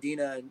talk about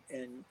Dinah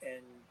and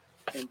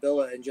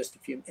Bilhah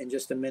in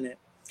just a minute.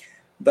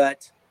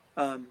 But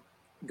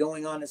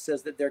going on, it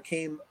says that there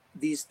came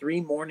these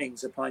 3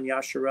 mornings upon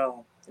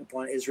Yasharel,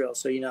 upon Israel.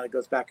 So it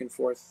goes back and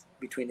forth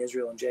between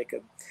Israel and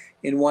Jacob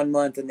in 1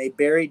 month, and they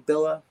buried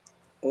Bilhah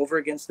over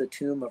against the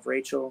tomb of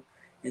Rachel,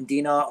 and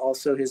Dinah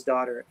also his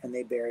daughter, and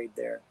they buried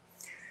there.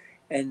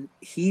 And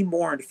he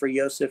mourned for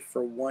Yosef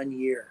for 1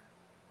 year.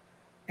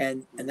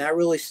 And that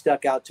really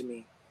stuck out to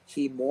me.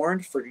 He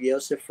mourned for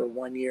Yosef for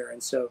 1 year.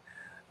 And so,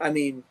 I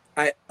mean,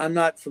 I'm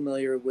not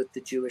familiar with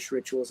the Jewish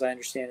rituals. I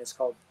understand it's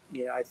called,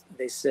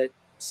 they sit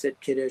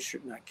Kiddush,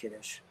 or not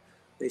Kiddush.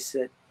 They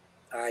sit,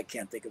 I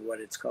can't think of what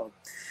it's called.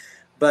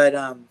 But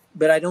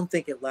I don't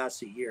think it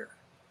lasts a year,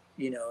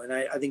 and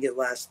I think it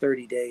lasts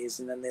 30 days,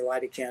 and then they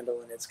light a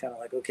candle and it's kind of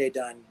like, okay,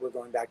 done. We're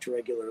going back to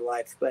regular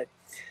life. But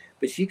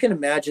you can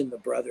imagine the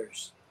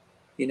brothers,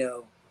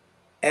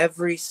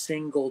 every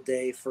single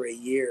day for a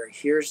year,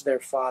 here's their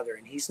father.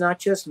 And he's not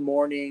just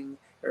mourning,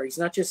 or he's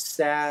not just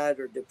sad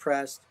or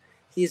depressed.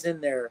 He's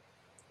in there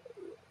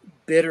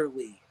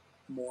bitterly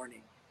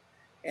mourning.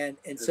 And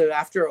so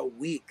after a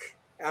week,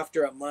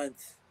 after a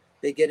month,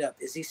 they get up.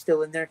 Is he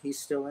still in there? He's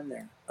still in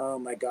there. Oh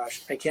my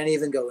gosh, I can't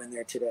even go in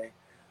there today.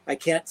 I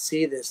can't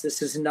see this.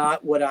 This is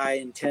not what I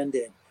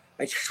intended.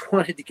 I just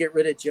wanted to get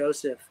rid of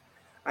Joseph.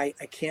 I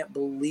can't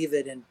believe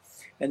it.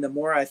 And the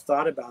more I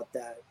thought about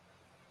that,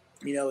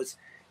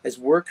 as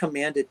we're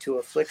commanded to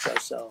afflict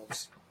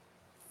ourselves,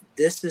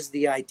 this is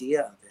the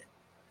idea of it.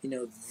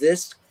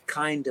 This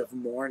kind of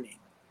mourning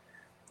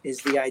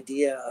is the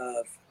idea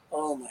of,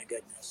 oh my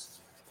goodness.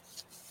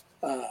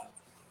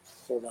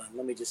 Hold on.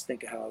 Let me just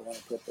think of how I want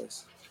to put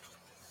this.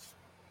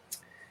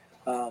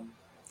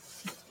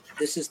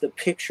 This is the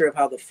picture of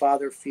how the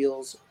Father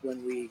feels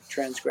when we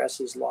transgress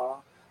his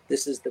law.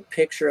 This is the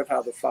picture of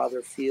how the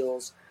Father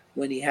feels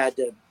when he had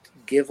to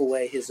give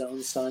away his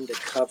own son to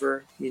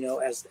cover,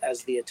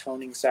 as the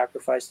atoning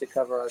sacrifice to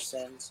cover our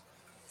sins.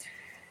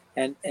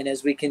 And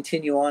as we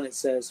continue on, it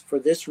says, for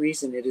this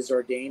reason it is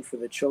ordained for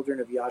the children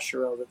of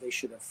Yasharel that they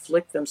should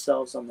afflict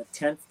themselves on the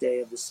 10th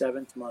day of the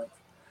 7th month,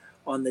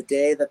 on the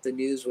day that the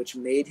news which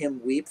made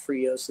him weep for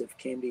Yosef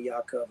came to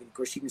Yaakov. And of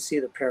course, you can see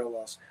the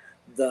parallels.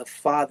 The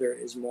father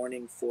is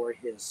mourning for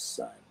his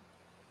son.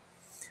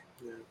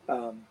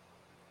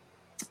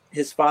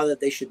 His father,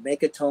 they should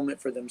make atonement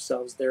for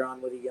themselves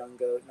thereon with a young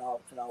goat,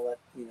 and I'll let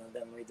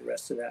them read the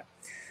rest of that.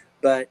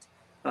 But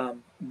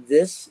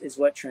this is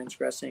what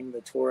transgressing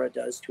the Torah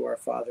does to our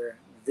father.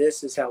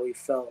 This is how he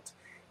felt,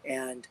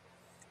 and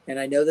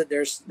I know that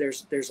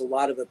there's a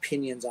lot of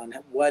opinions on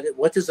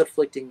what does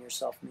afflicting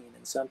yourself mean.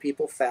 And some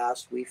people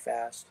fast. We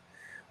fast.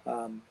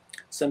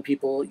 Some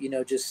people,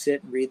 just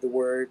sit and read the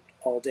word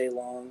all day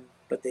long,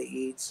 but they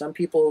eat. Some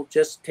people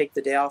just take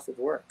the day off of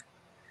work.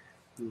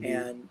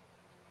 Mm-hmm.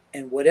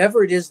 And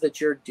whatever it is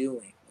that you're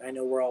doing, I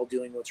know we're all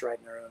doing what's right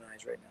in our own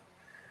eyes right now,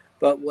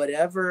 but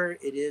whatever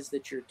it is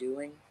that you're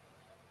doing,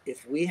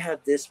 if we have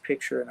this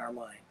picture in our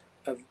mind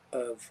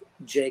of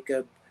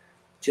Jacob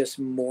just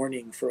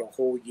mourning for a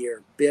whole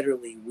year,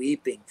 bitterly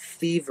weeping,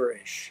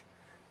 feverish,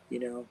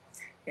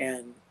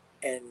 and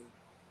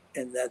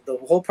that the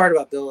whole part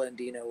about Bilhah and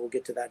Dinah, we'll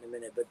get to that in a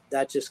minute, but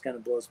that just kind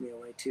of blows me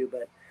away too.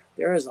 But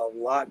there is a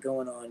lot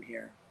going on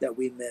here that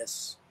we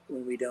miss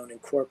when we don't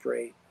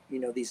incorporate,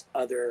 these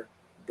other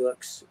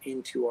books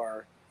into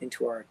our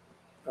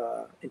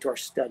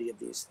study of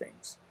these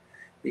things.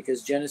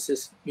 Because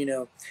Genesis,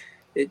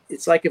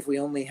 it's like if we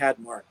only had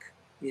Mark,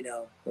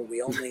 or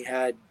we only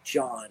had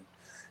John,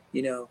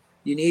 you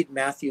need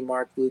Matthew,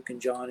 Mark, Luke, and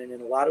John. And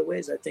in a lot of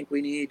ways, I think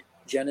we need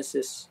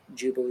Genesis,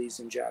 Jubilees,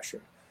 and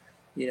Jasher,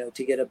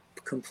 to get a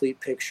complete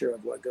picture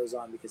of what goes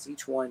on, because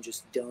each one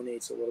just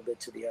donates a little bit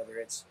to the other.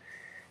 It's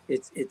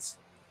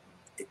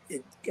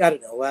I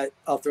don't know.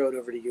 I'll throw it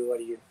over to you.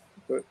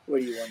 What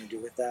do you want to do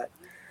with that?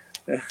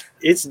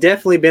 It's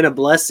definitely been a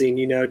blessing,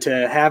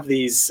 to have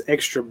these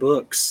extra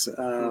books.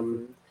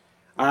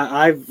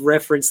 I've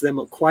referenced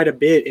them quite a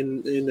bit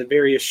in the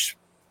various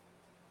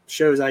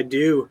shows I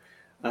do,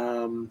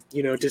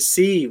 to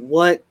see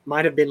what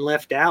might have been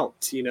left out,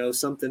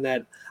 something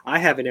that I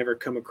haven't ever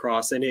come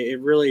across. And it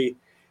really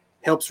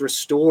helps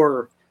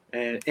restore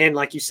and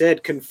like you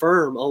said,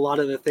 confirm a lot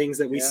of the things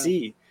that we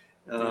see.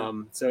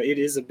 So it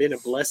has been a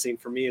blessing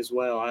for me as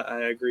well.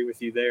 I agree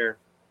with you there.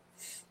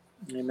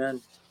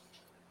 Amen.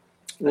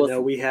 Well, I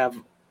know we have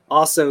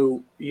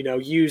also,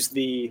 used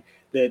the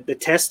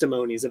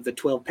testimonies of the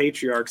 12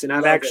 patriarchs, and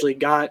I've actually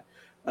got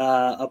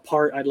a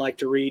part I'd like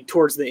to read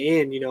towards the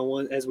end,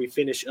 as we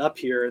finish up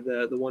here,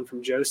 the one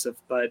from Joseph.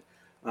 But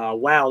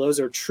wow, those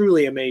are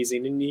truly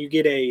amazing, and you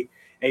get a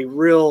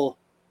real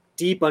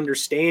deep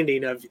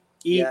understanding of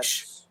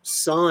each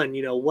son,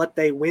 what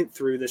they went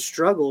through, the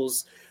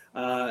struggles,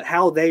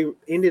 how they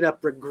ended up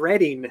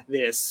regretting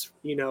this,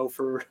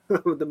 for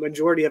the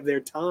majority of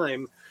their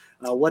time.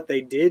 What they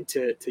did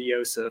to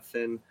Joseph,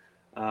 and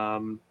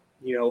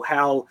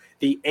how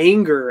the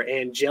anger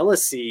and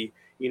jealousy,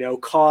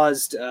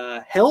 caused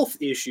health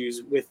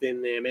issues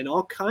within them and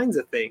all kinds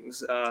of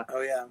things.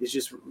 Oh yeah. It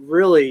just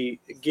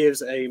really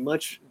gives a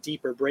much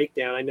deeper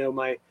breakdown. I know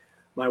my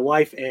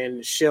wife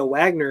and Shell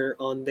Wagner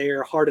on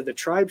their Heart of the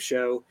Tribe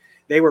show,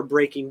 they were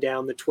breaking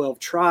down the 12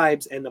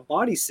 tribes and the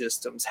body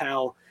systems,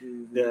 how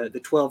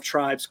the 12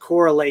 tribes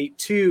correlate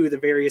to the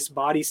various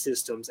body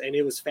systems. And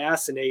it was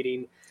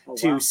fascinating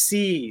to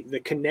see the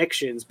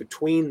connections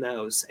between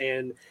those.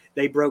 And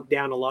they broke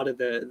down a lot of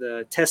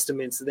the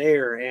testaments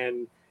there.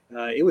 And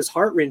it was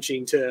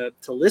heart-wrenching to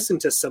listen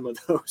to some of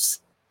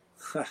those.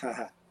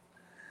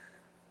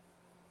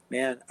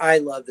 Man, I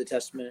love the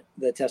Testament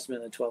of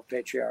the 12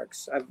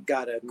 patriarchs. I've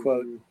got a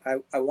quote.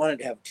 I wanted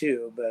to have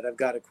two, but I've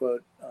got a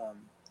quote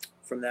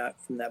from that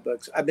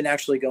book. So I've been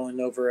actually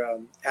going over.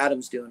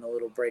 Adam's doing a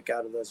little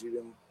breakout of those. I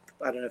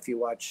don't know if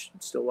you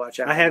still watch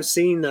Adam. I have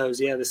seen those.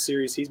 Yeah, the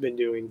series he's been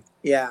doing.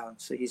 Yeah,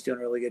 so he's doing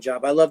a really good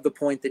job. I love the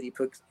point that he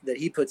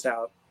puts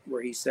out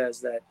where he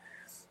says that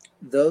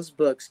those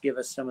books give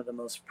us some of the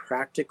most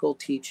practical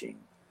teaching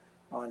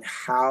on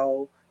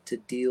how to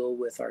deal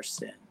with our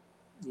sin.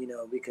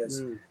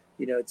 Because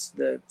it's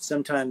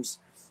sometimes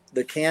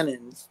the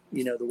canon,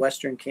 the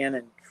Western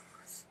canon,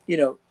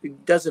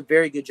 it does a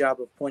very good job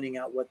of pointing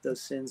out what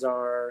those sins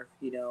are,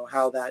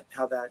 how that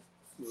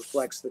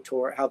reflects the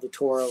Torah, how the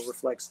Torah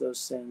reflects those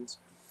sins.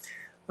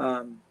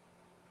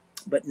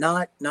 But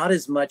not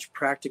as much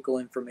practical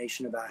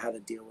information about how to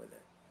deal with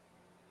it.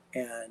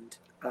 And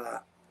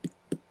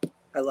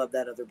I love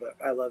that other book.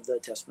 I love the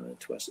Testament of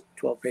the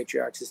 12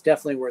 Patriarchs. It's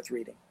definitely worth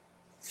reading.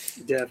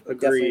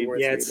 Agreed.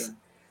 Yeah,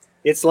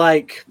 it's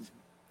like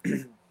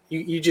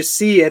you just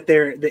see at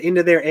the end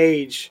of their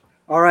age,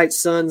 all right,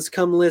 sons,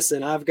 come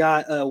listen. I've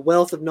got a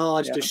wealth of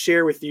knowledge to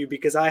share with you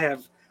because I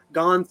have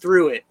gone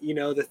through it,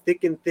 the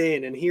thick and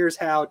thin, and here's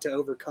how to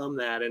overcome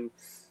that. And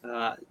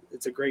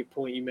it's a great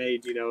point you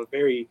made, a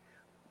very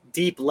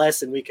deep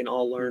lesson we can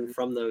all learn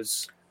from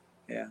those.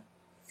 Yeah.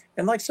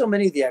 And like so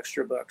many of the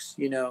extra books,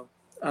 when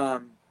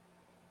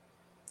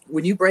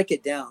you break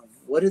it down,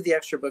 what do the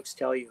extra books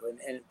tell you,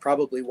 and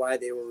probably why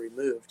they were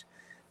removed?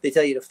 They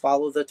tell you to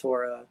follow the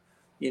Torah,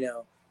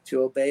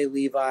 to obey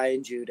Levi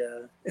and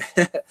Judah.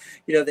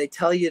 They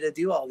tell you to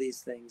do all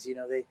these things.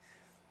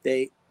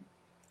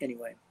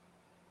 Anyway,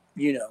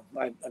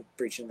 I'm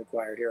preaching to the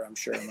choir here, I'm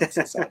sure, amongst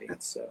this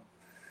audience.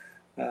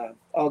 So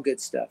all good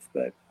stuff.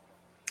 But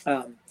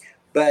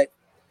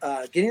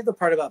getting to the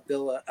part about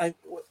Bilhah,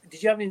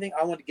 did you have anything?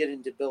 I want to get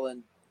into Bilhah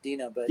and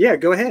Dinah, but yeah,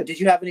 go ahead. Did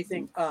you have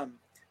anything?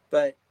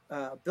 But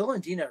Bilhah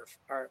and Dinah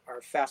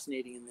are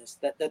fascinating in this,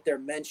 that they're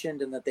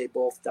mentioned and that they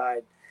both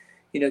died.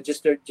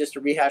 Just to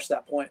rehash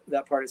that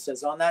part, it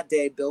says, on that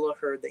day, Bilhah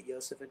heard that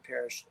Yosef had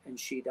perished, and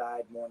she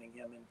died mourning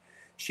him. And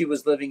she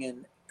was living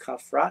in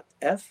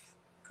Kafratef.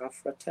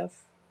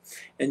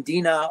 And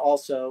Dinah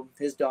also,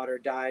 his daughter,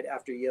 died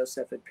after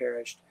Yosef had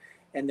perished.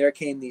 And there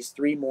came these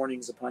 3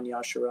 mournings upon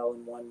Yasharel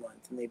in 1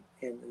 month. And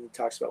it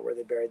talks about where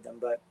they buried them.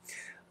 But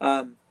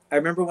I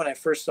remember when I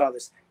first saw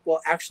this.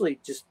 Well, actually,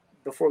 just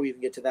before we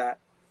even get to that,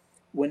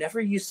 whenever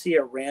you see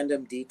a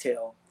random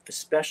detail,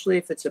 especially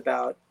if it's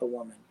about a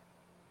woman,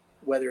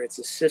 whether it's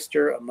a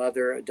sister, a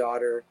mother, a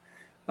daughter,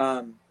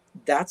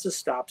 that's a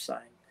stop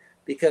sign,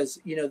 because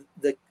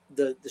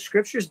the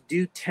scriptures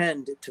do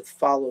tend to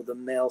follow the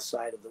male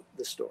side of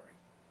the story.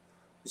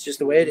 It's just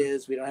the way it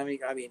is. We don't have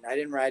any. I mean, I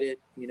didn't write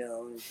it.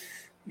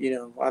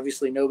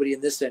 Obviously nobody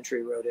in this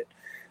century wrote it.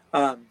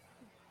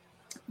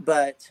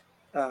 But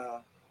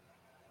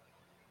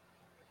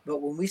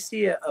when we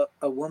see a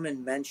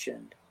woman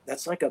mentioned,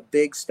 that's like a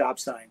big stop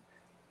sign.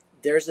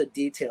 There's a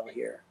detail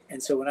here.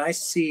 And so when I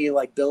see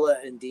like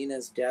Bilhah and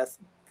Dinah's death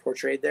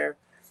portrayed there,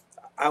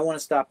 I want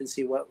to stop and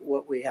see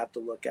what we have to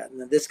look at. And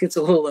then this gets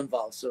a little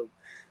involved.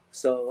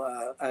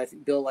 So I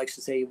think Bill likes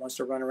to say he wants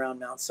to run around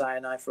Mount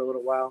Sinai for a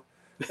little while.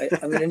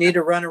 I'm going to need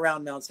to run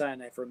around Mount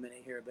Sinai for a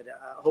minute here, but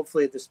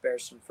hopefully this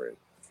bears some fruit.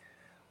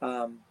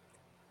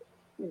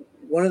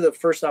 One of the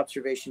first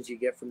observations you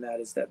get from that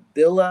is that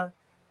Bilhah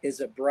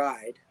is a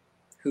bride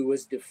who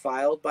was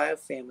defiled by a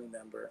family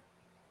member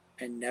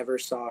and never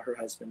saw her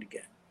husband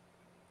again.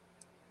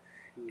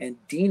 And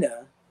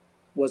Dinah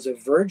was a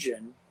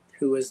virgin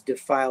who was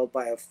defiled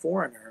by a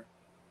foreigner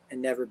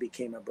and never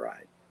became a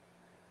bride.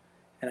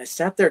 And I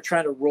sat there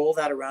trying to roll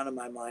that around in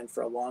my mind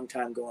for a long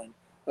time going,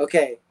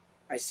 okay,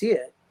 I see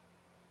it.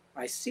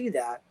 I see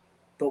that.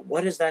 But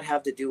what does that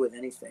have to do with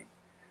anything?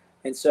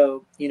 And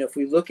so, if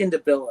we look into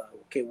Bilhah,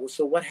 okay, well,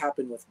 so what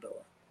happened with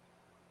Bilhah?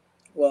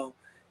 Well,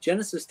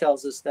 Genesis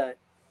tells us that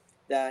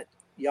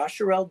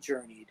Yasharel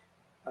journeyed.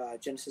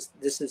 Genesis,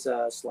 this is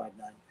slide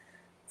 9.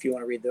 If you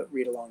want to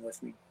read along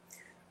with me.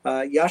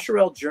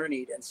 Yasharel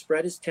journeyed and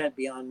spread his tent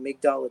beyond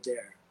Migdal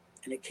Eder.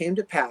 And it came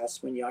to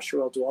pass when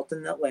Yasharel dwelt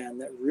in that land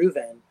that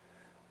Reuben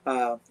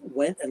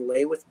went and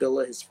lay with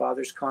Bilhah, his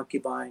father's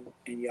concubine,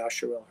 and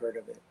Yasharel heard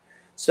of it.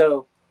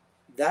 So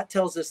that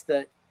tells us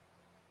that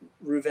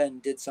Reuben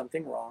did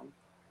something wrong,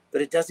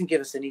 but it doesn't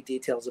give us any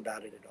details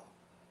about it at all.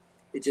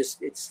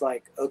 It's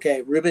like,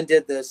 okay, Reuben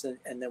did this,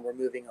 and then we're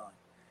moving on.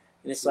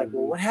 And it's like,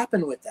 well, what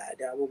happened with that?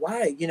 Well,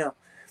 why?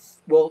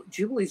 Well,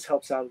 Jubilees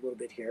helps out a little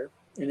bit here.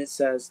 And it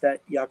says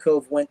that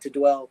Yaakov went to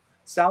dwell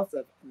south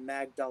of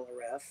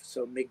Magdalareth,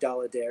 so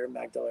Magdala,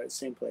 the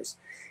same place.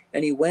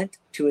 And he went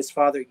to his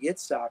father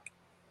Yitzhak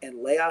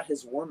and Leah,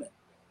 his woman,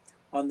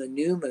 on the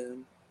new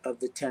moon of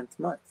the 10th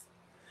month.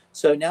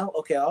 So now,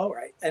 okay, all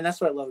right. And that's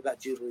what I love about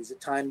Jubilees.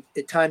 It time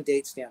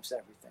date stamps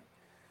everything.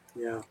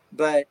 Yeah.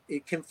 But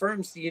it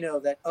confirms,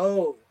 that,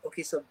 oh,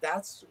 okay, so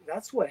that's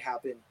what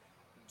happened.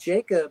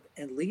 Jacob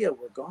and Leah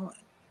were gone.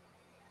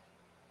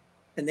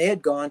 And they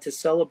had gone to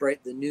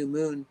celebrate the new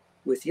moon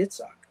with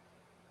Yitzhak.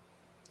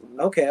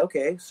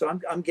 Okay. So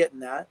I'm getting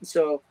that.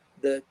 So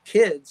the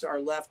kids are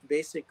left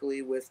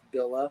basically with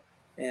Bilhah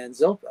and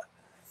Zilpah,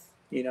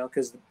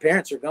 because the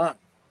parents are gone.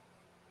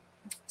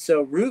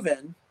 So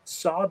Reuben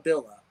saw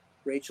Bilhah,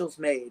 Rachel's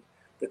maid,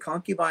 the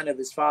concubine of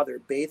his father,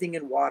 bathing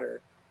in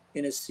water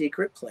in a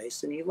secret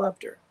place, and he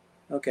loved her.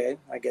 Okay,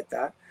 I get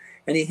that.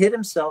 And he hid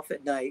himself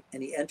at night,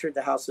 and he entered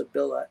the house of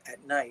Bilhah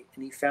at night,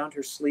 and he found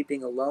her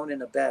sleeping alone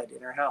in a bed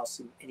in her house,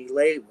 and he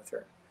lay with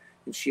her.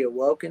 And she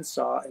awoke and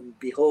saw, and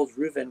behold,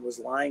 Reuben was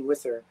lying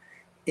with her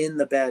in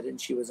the bed, and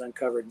she was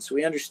uncovered. And so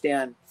we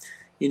understand,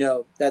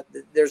 that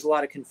there's a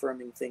lot of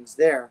confirming things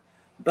there,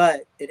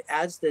 but it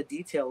adds the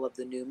detail of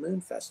the new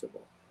moon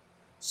festival.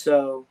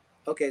 So,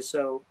 okay,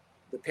 so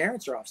the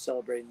parents are off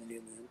celebrating the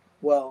new moon.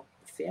 Well,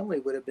 the family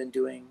would have been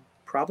doing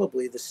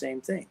probably the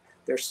same thing.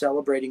 They're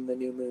celebrating the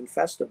new moon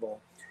festival.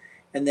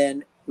 And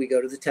then we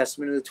go to the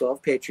Testament of the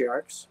 12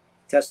 Patriarchs,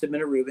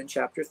 Testament of Reuben,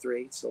 chapter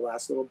 3. It's the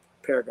last little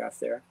paragraph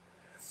there.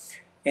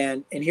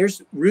 And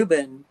here's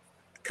Reuben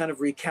kind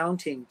of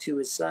recounting to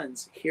his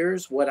sons,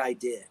 here's what I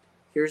did.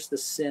 Here's the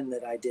sin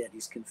that I did.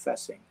 He's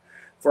confessing.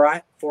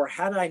 For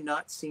had I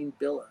not seen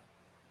Bilhah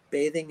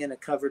bathing in a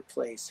covered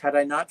place, had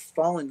I not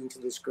fallen into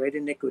this great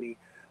iniquity,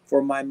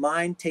 for my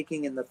mind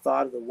taking in the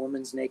thought of the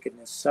woman's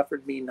nakedness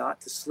suffered me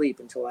not to sleep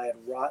until I had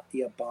wrought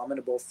the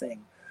abominable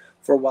thing.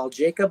 For while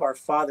Jacob our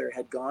father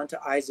had gone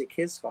to Isaac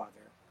his father,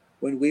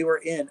 when we were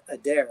in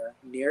Adair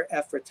near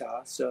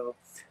Ephratah, so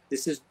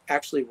this is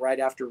actually right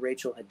after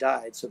Rachel had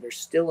died, so they're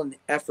still in the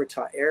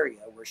Ephratah area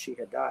where she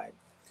had died.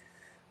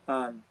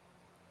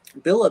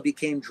 Bilhah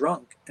became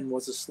drunk and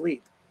was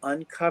asleep,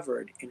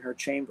 uncovered in her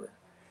chamber.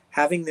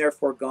 Having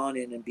therefore gone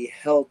in and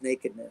beheld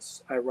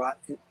nakedness, I wrought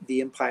the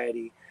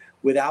impiety.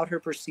 Without her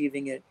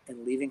perceiving it,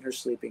 and leaving her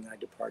sleeping, I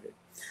departed.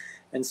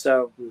 And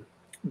so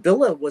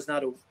Bilhah was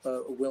not a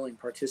willing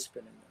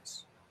participant in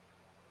this.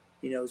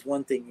 Is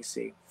one thing you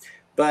see.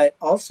 But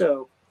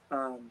also,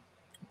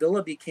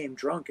 Bilhah became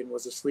drunk and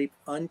was asleep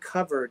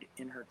uncovered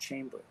in her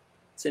chamber.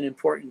 It's an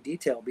important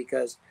detail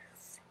because,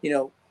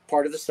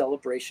 part of the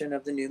celebration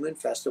of the New Moon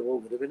Festival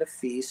would have been a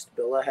feast.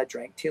 Bilhah had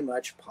drank too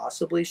much.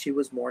 Possibly she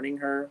was mourning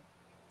her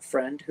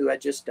friend who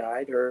had just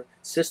died, her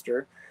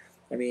sister.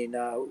 I mean,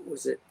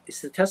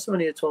 it's the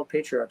Testimony of the 12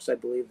 Patriarchs, I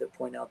believe, that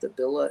point out that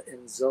Bilhah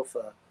and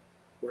Zilpah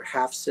were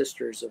half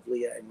sisters of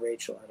Leah and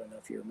Rachel. I don't know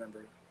if you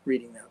remember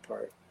reading that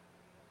part.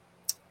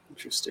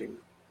 Interesting.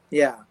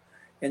 Yeah.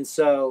 And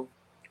so,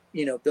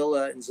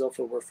 Bilhah and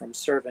Zilpah were from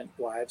servant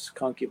wives,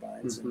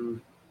 concubines,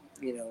 and,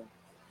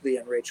 Leah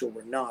and Rachel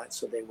were not,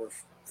 so they were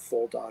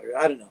full daughters.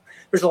 I don't know.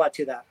 There's a lot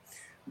to that.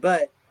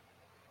 But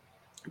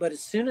as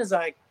soon as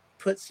I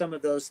put some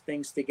of those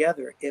things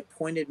together, it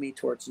pointed me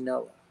towards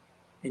Noah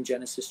in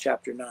Genesis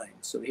chapter 9.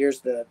 So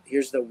here's the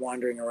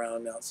wandering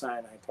around Mount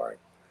Sinai part.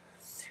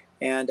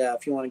 And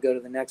if you want to go to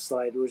the next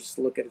slide, we'll just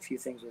look at a few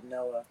things with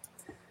Noah.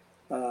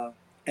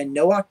 And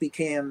Noach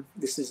became,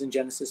 this is in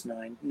Genesis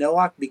 9,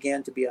 Noach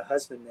began to be a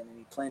husbandman, and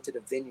he planted a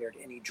vineyard,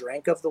 and he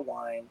drank of the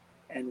wine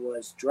and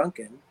was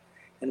drunken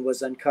and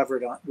was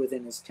uncovered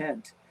within his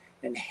tent.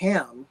 And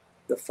Ham,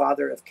 the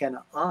father of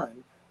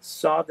Canaan,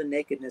 saw the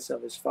nakedness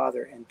of his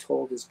father and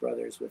told his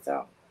brothers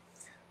without.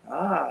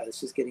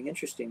 This is getting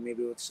interesting,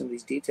 maybe with some of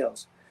these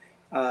details.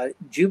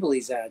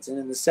 Jubilees adds, and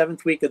in the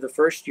 7th week of the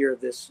first year of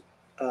this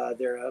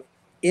thereof,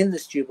 in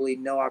this Jubilee,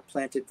 Noach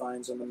planted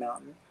vines on the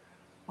mountain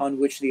on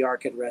which the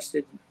ark had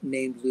rested,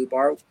 named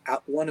Lubar,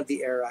 one of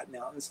the Ararat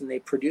mountains, and they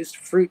produced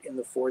fruit in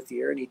the 4th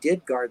year, and he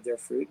did guard their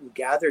fruit and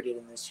gathered it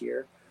in this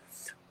year,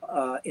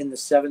 in the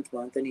 7th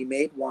month, and he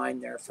made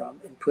wine therefrom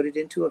and put it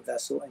into a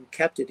vessel and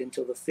kept it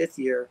until the 5th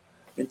year,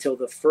 until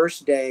the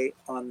first day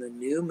on the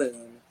new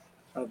moon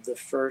of the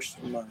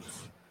 1st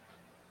month.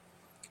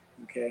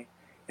 Okay.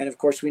 And of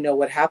course we know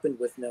what happened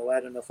with Noah. I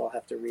don't know if I'll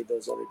have to read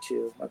those other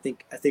two. I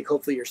think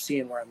hopefully you're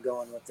seeing where I'm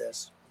going with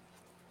this.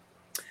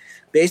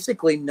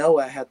 Basically,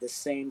 Noah had the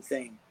same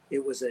thing.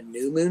 It was a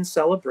new moon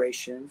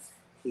celebration.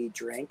 He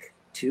drank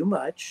too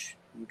much.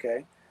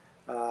 Okay.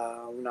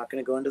 We're not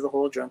going to go into the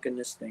whole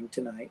drunkenness thing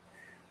tonight.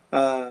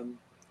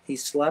 He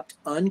slept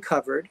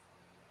uncovered,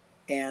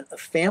 and a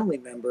family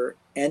member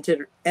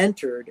entered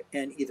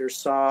and either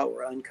saw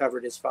or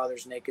uncovered his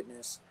father's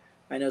nakedness.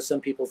 I know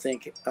some people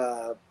think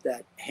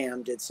that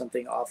Ham did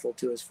something awful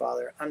to his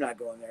father. I'm not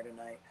going there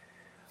tonight.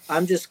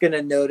 I'm just going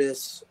to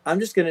notice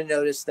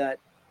that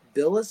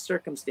Bilhah's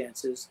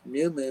circumstances,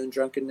 new moon,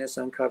 drunkenness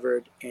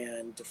uncovered,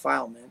 and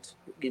defilement,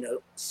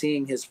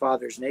 seeing his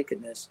father's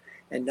nakedness,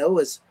 and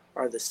Noah's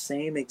are the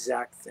same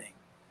exact thing.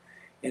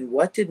 And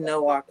what did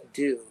Noah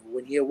do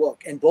when he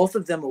awoke? And both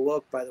of them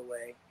awoke, by the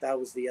way. That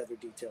was the other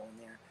detail in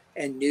there.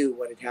 And knew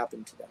what had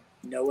happened to them.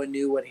 Noah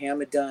knew what Ham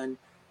had done.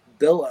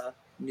 Bilhah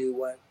knew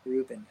what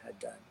Reuben had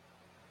done.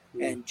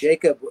 And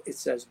Jacob, it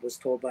says, was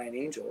told by an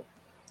angel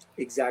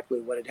exactly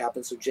what had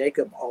happened. So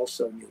Jacob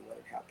also knew what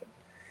had happened.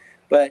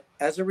 But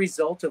as a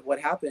result of what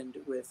happened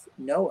with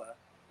Noah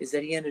is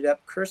that he ended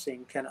up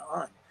cursing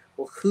Canaan.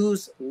 Well,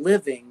 who's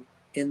living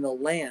in the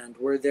land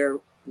where they're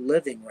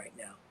living right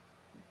now?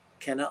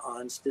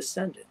 Canaan's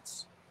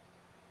descendants.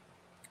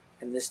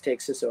 And this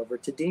takes us over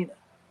to Dinah.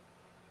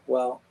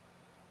 Well,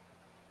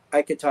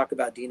 I could talk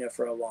about Dinah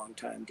for a long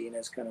time. Dinah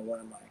is kind of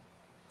one of my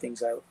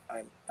things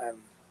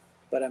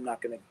but I'm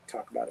not going to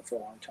talk about it for a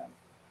long time.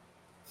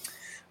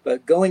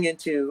 But going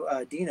into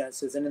Dinah, it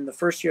says, and in the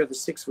first year of the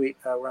 6th week,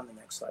 we're on the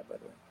next slide, by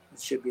the way.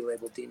 It should be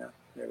labeled Dinah.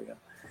 There we go.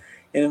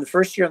 And in the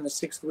first year on the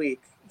 6th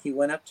week, he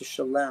went up to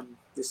Shalem.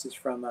 This is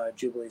from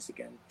Jubilees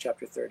again,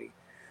 chapter 30.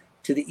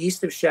 To the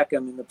east of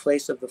Shechem in the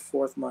place of the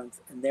 4th month.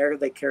 And there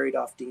they carried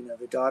off Dinah,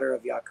 the daughter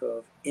of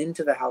Yaakov,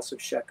 into the house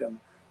of Shechem,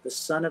 the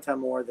son of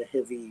Hamor the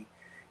Hivi,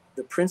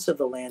 the prince of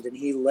the land. And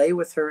he lay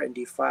with her and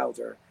defiled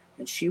her.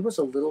 And she was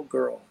a little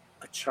girl,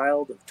 a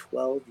child of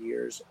 12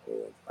 years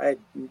old.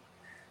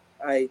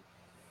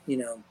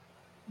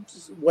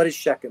 What is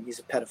Shechem? He's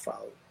a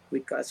pedophile.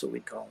 That's what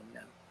we'd call him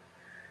now.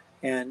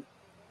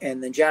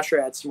 And then Jasher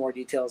adds some more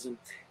details.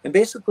 And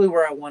basically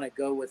where I want to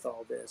go with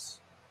all this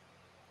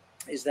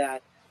is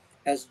that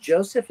as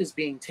Joseph is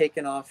being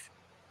taken off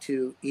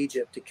to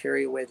Egypt to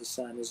carry away the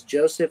son, as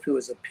Joseph, who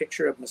is a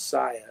picture of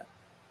Messiah,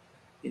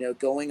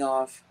 going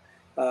off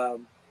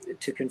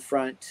to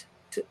confront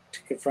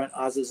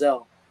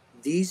Azazel,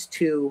 these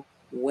two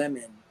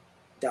women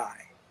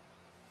die.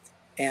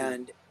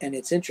 And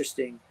it's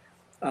interesting.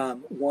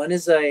 One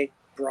is a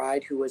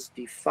bride who was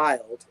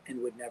defiled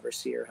and would never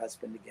see her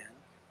husband again.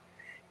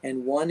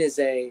 And one is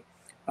a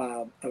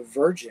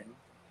virgin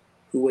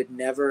who would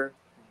never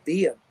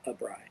be a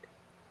bride.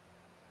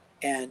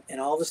 And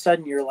all of a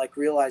sudden you're like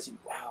realizing,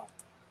 wow,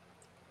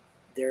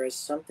 there is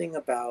something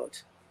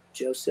about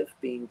Joseph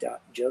being gone.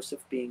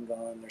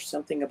 There's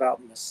something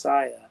about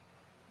Messiah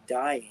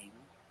dying,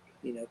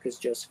 because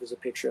Joseph is a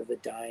picture of the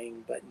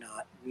dying, but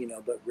not,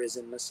 but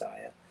risen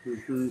Messiah.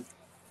 Mm-hmm.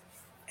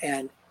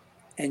 And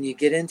you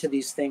get into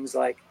these things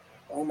like,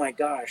 oh my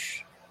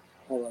gosh,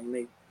 hold on, let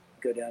me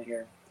go down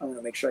here. I'm going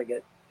to make sure I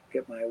get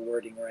my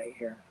wording right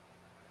here.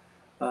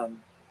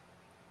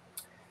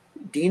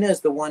 Dinah is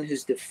the one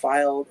who's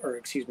defiled,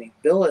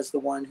 Bilhah is the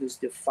one who's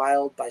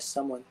defiled by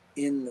someone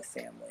in the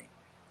family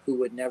who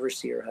would never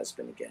see her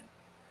husband again.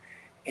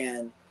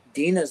 And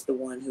Dinah is the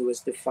one who was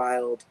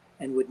defiled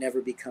and would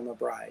never become a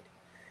bride.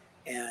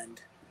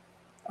 And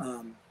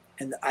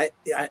I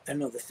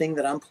know the thing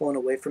that I'm pulling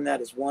away from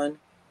that is, one,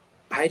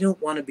 I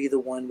don't want to be the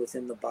one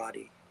within the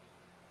body,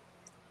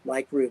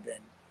 like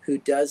Reuben, who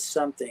does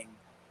something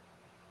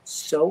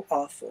so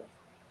awful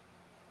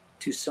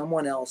to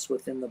someone else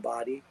within the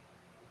body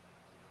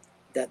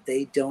that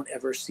they don't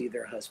ever see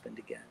their husband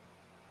again.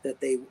 That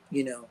they,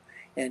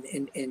 and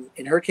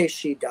in her case,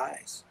 she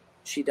dies.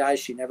 She dies,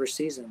 she never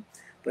sees him.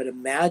 But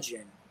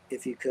imagine,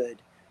 if you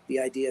could, the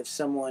idea of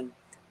someone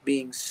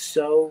being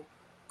so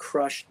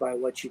crushed by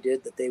what you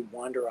did that they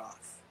wander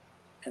off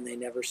and they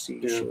never see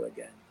Yeshua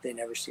again. They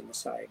never see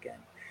Messiah again.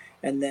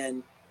 And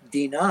then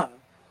Dinah,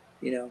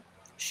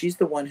 she's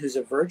the one who's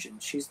a virgin.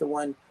 She's the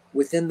one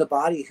within the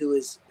body who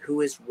is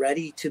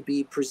ready to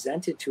be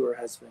presented to her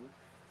husband.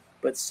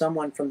 But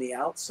someone from the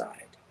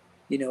outside,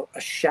 a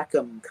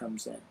Shechem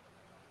comes in,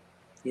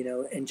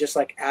 and just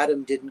like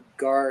Adam didn't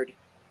guard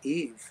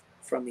Eve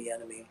from the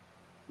enemy,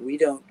 we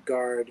don't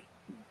guard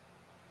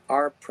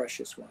our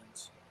precious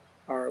ones,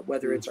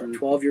 whether it's our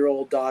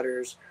 12-year-old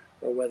daughters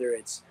or whether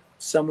it's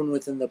someone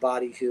within the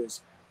body who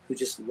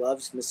just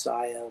loves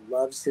Messiah,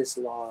 loves his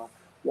law,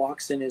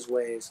 walks in his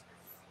ways,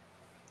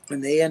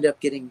 and they end up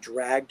getting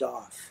dragged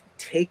off,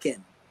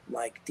 taken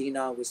like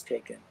Dinah was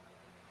taken.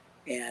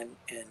 And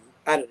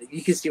I don't know,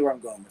 you can see where I'm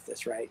going with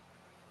this, right?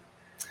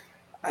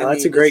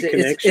 That's a great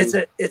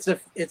connection.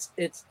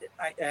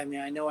 I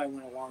know I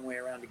went a long way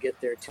around to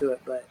get there to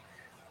it, but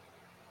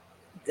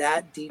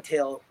that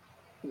detail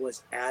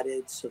was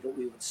added so that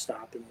we would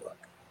stop and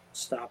look,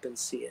 stop and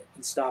see it,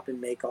 and stop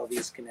and make all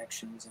these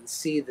connections and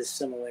see the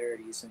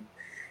similarities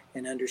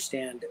and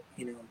understand,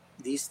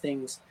 these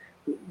things.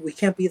 We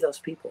can't be those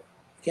people.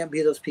 We can't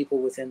be those people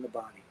within the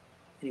body.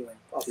 Anyway,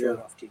 I'll throw it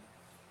off to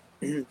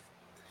you.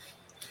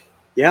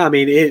 Yeah,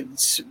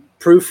 it's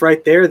proof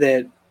right there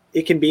that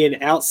it can be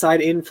an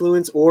outside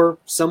influence or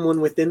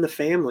someone within the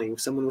family,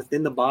 someone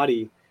within the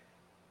body,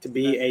 to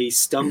be a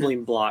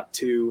stumbling block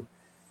to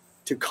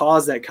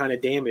cause that kind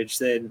of damage.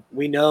 Then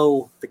we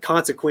know the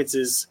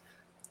consequences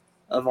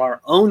of our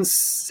own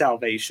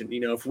salvation,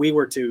 if we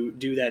were to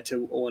do that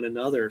to one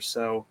another.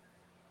 So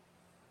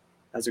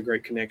that's a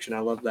great connection. I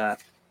love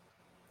that.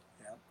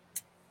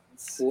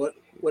 Yeah.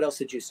 What else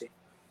did you see?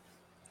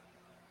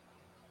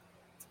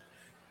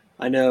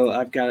 I know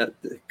I've got a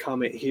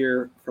comment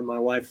here from my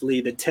wife,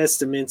 Lee. The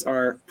testaments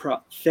are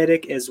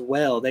prophetic as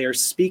well. They are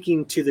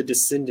speaking to the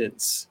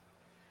descendants.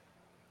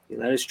 And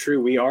that is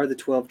true. We are the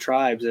 12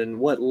 tribes. And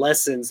what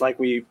lessons, like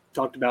we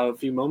talked about a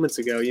few moments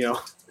ago,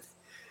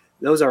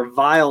 those are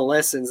vile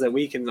lessons that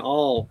we can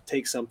all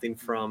take something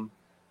from.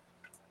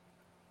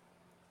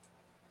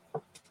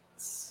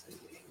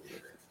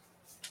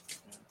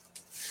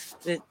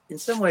 In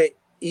some way,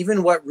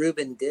 even what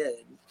Reuben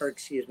did, or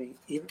excuse me,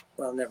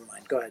 well, never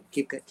mind. Go ahead.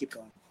 Keep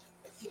going.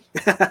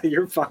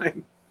 You're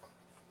fine.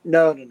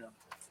 No.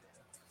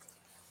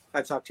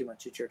 I've talked too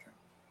much. It's your turn.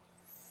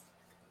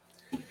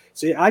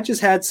 So yeah, I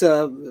just had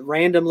some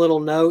random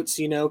little notes,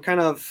 kind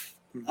of,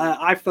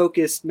 I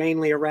focused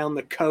mainly around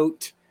the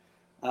coat.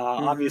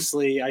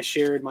 Obviously, I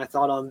shared my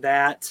thought on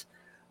that.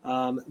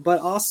 But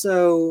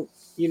also,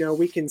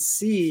 we can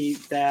see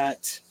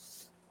that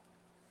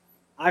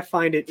I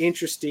find it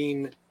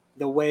interesting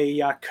the way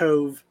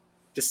Yaakov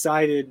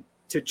decided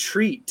to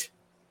treat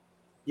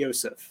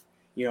Yosef.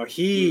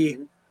 He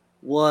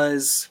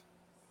was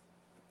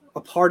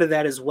a part of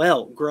that as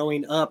well,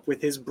 growing up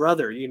with his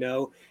brother.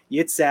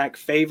 Yitzhak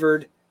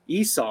favored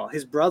Esau,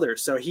 his brother.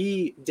 So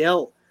he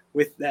dealt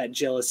with that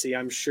jealousy,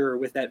 I'm sure,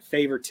 with that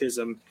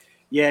favoritism.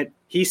 Yet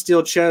he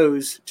still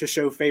chose to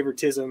show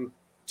favoritism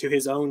to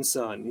his own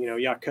son,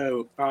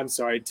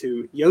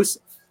 to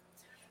Yosef.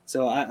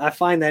 So I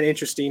find that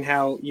interesting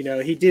how,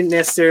 he didn't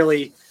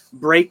necessarily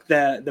break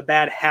the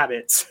bad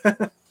habits.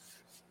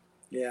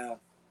 Yeah.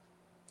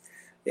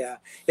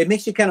 It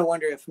makes you kind of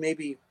wonder if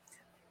maybe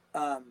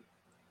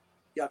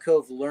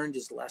Yaakov learned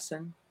his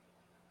lesson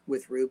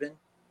with Reuben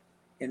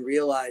and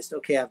realized,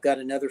 okay, I've got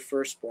another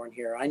firstborn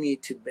here. I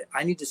need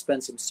to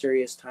spend some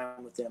serious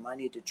time with him. I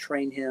need to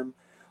train him.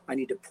 I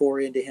need to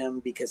pour into him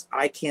because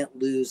I can't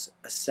lose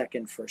a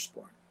second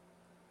firstborn.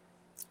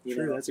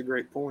 True, that's a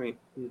great point.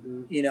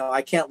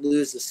 I can't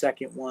lose the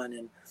second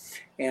one,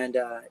 and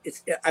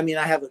it's. I mean,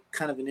 I have a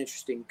kind of an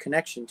interesting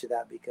connection to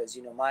that because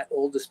my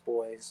oldest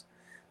boys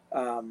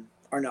are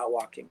not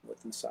walking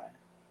with Messiah,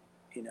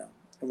 and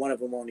one of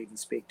them won't even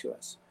speak to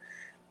us,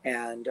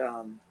 and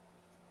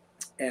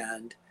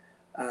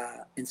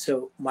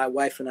so my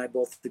wife and I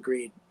both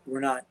agreed we're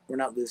not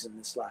losing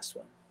this last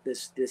one,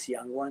 this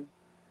young one.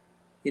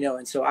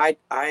 And so I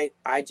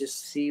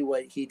just see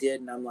what he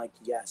did, and I'm like,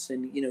 yes.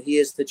 And he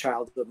is the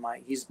child of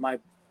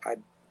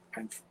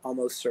I'm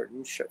almost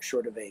certain,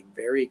 short of a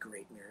very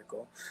great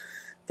miracle,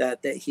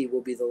 that he will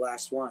be the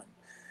last one.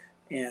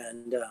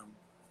 And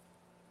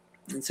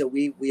so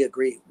we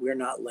agree, we're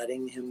not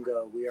letting him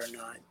go.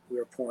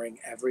 We're pouring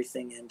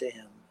everything into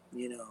him,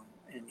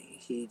 and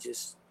he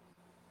just,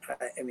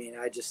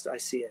 I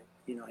see it,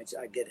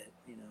 I get it,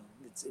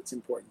 it's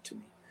important to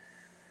me.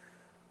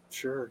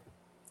 Sure.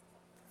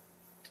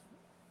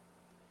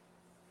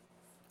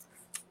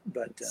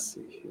 But let's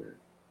see here.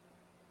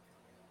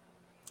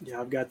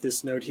 Yeah, I've got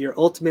this note here.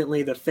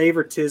 Ultimately, the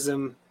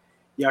favoritism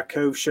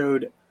Yaakov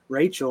showed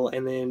Rachel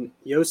and then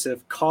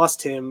Yosef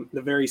cost him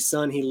the very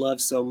son he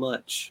loved so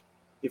much.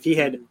 If he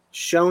had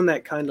shown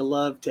that kind of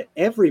love to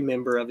every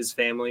member of his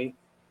family,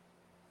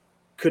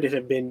 could it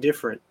have been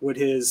different? Would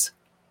his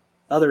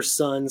other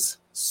sons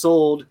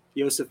sold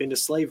Yosef into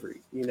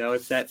slavery?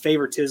 If that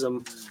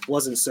favoritism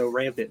wasn't so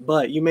rampant.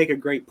 But you make a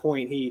great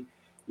point. He,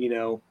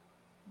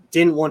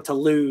 didn't want to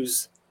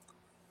lose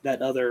that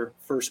other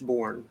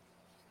firstborn,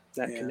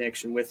 that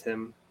connection with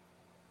him.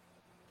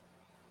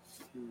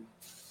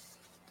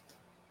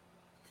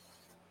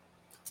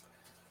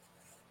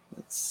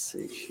 Let's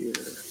see here.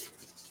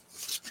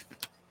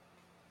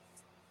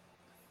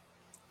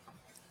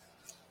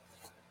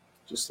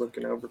 Just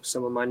looking over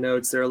some of my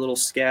notes. They're a little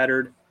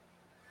scattered.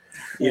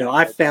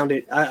 I found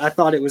it, I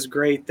thought it was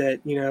great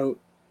that,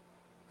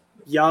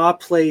 Yah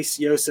placed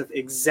Yosef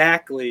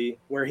exactly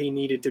where he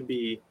needed to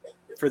be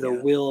for the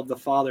will of the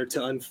Father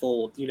to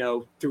unfold,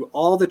 through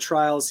all the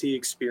trials he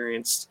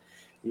experienced,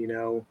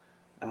 and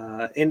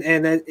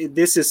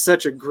this is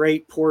such a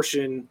great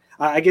portion.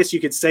 I guess you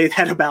could say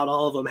that about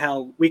all of them,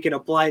 how we can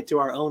apply it to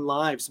our own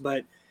lives.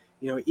 But,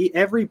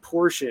 every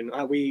portion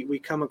we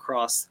come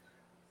across,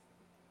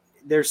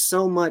 there's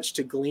so much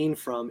to glean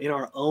from in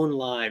our own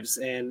lives.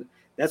 And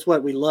that's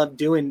what we love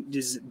doing,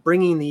 is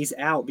bringing these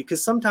out,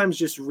 because sometimes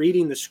just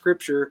reading the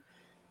scripture,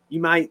 you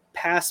might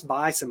pass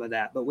by some of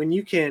that. But when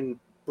you can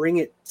bring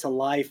it to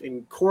life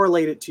and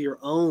correlate it to your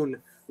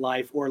own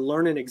life, or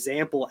learn an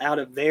example out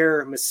of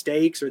their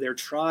mistakes or their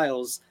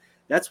trials,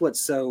 that's what's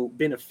so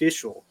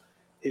beneficial.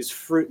 Is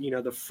fruit,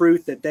 the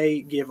fruit that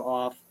they give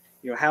off,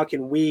 how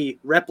can we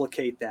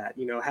replicate that?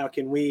 How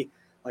can we,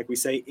 like we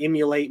say,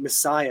 emulate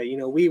Messiah?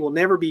 We will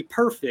never be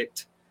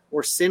perfect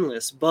or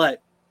sinless,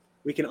 but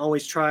we can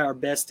always try our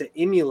best to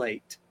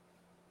emulate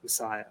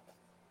Messiah.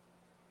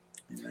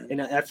 Amen.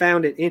 And I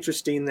found it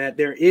interesting that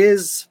there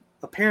is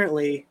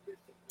apparently,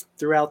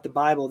 throughout the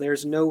Bible,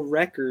 there's no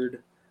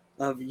record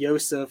of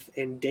Joseph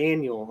and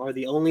Daniel are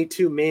the only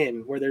two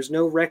men where there's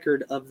no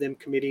record of them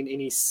committing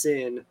any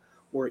sin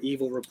or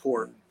evil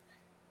report.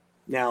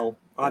 Now,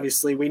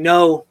 obviously, we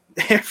know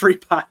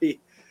everybody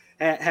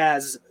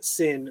has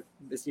sin,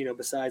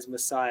 besides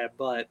Messiah,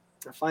 but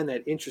I find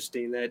that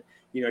interesting that,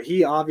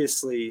 he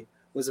obviously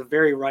was a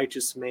very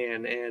righteous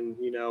man and,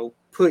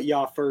 put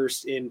Yah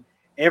first in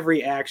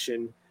every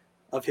action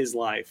of his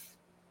life.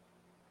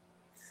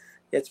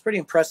 Yeah, it's pretty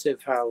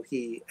impressive how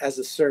he, as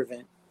a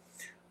servant,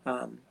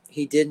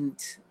 he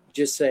didn't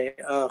just say,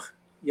 "Oh,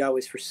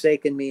 Yahweh's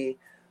forsaken me.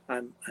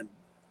 I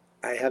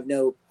have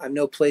no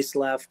place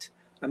left.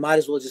 I might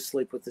as well just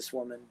sleep with this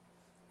woman,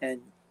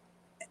 and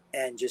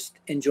just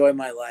enjoy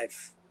my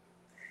life."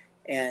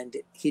 And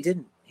he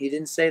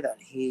didn't say that.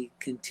 He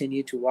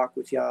continued to walk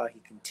with Yah. He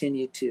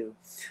continued to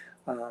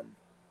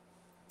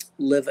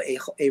live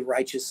a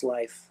righteous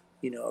life,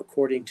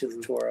 according to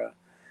the Torah.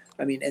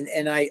 I mean,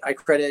 and I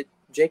credit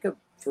Jacob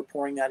for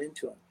pouring that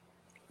into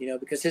him,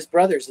 because his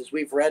brothers, as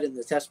we've read in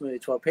the Testimony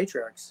of the 12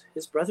 Patriarchs,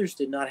 his brothers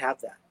did not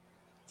have that.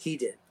 He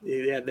did.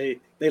 Yeah,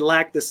 they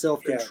lacked the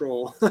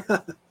self-control.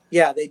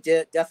 Yeah, they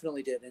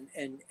definitely did.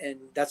 And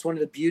that's one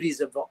of the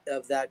beauties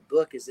of that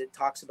book, is it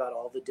talks about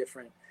all the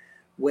different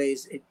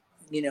ways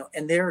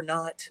and they're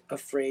not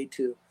afraid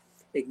to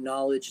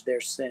acknowledge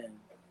their sin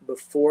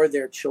before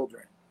their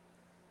children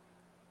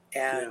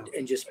and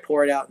just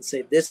pour it out and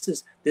say, this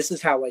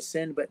is how I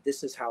sinned, but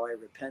this is how I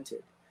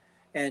repented.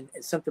 And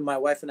it's something my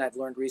wife and I have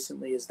learned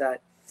recently, is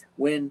that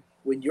when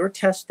your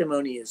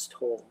testimony is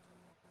told,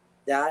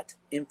 that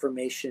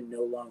information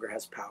no longer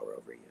has power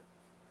over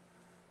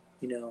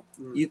you.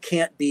 You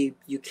can't be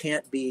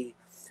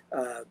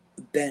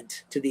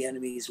bent to the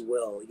enemy's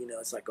will.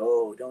 It's like,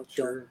 oh,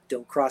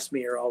 don't cross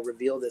me, or I'll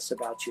reveal this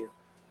about you.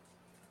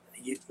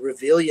 You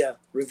reveal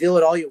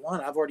it all you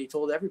want. I've already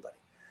told everybody.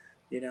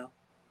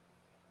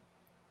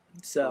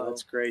 So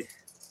that's great.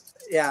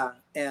 Yeah,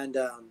 and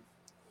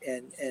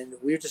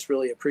we've just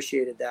really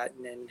appreciated that,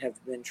 and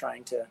have been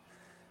trying to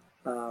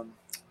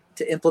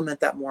implement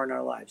that more in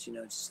our lives.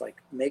 Just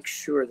like make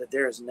sure that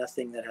there is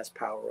nothing that has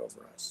power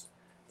over us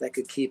that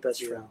could keep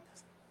us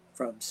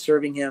from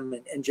serving him.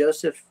 And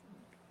Joseph,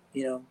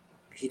 he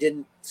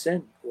didn't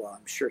sin. Well,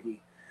 I'm sure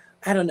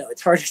I don't know.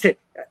 It's hard to say.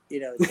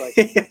 It's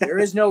like there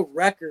is no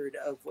record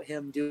of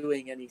him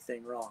doing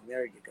anything wrong.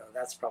 There you go.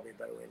 That's probably a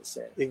better way to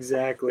say it.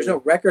 Exactly. There's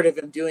no record of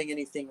him doing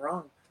anything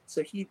wrong.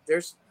 So she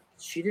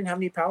didn't have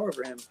any power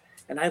over him.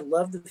 And I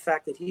love the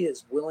fact that he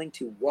is willing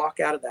to walk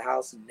out of the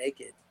house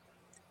naked,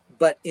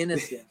 but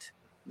innocent,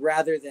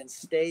 rather than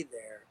stay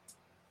there,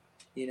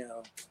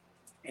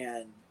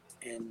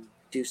 and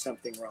do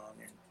something wrong.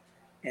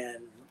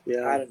 And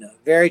I don't know,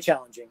 very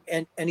challenging.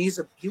 And he was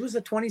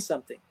a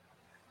 20-something,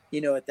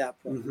 at that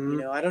point.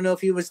 Mm-hmm. I don't know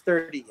if he was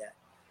 30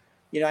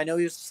 yet. I know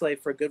he was a slave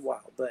for a good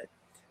while, but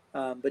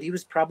he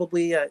was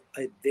probably a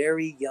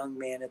very young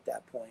man at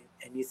that point.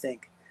 And you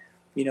think,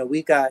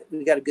 we got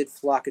a good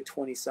flock of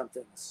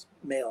 20-somethings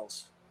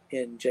males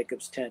in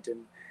Jacob's tent,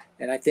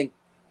 and I think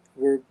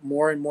we're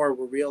more and more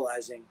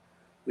realizing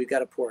we've got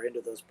to pour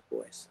into those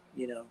boys.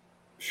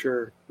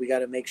 Sure, we got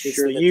to make it's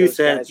sure the that youth those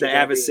that guys the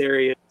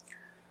adversary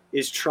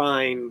is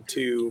trying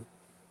to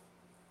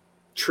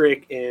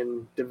trick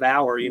and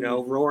devour.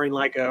 Roaring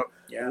like a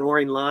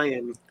roaring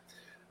lion.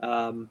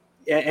 And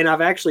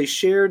I've actually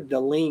shared the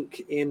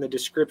link in the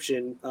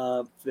description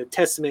of the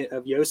Testament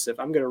of Yosef.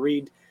 I'm going to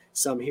read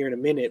some here in a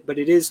minute, but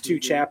it is 2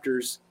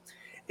 chapters.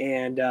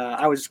 And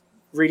I was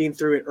reading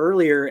through it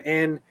earlier,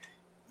 and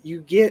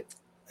you get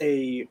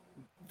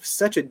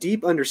such a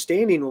deep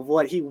understanding of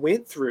what he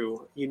went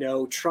through,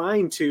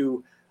 trying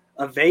to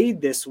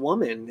evade this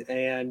woman,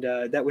 and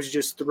that was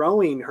just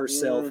throwing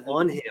herself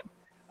on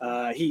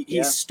him.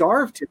 He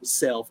starved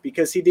himself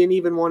because he didn't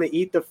even want to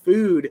eat the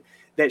food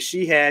that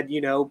she had,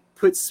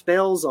 put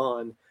spells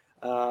on.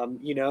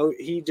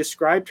 He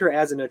described her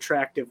as an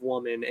attractive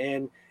woman,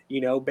 and,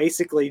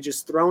 basically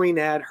just throwing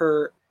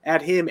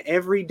at him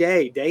every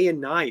day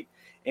and night.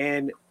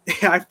 And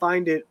I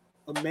find it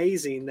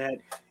amazing that,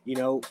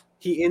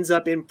 he ends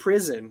up in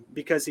prison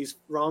because he's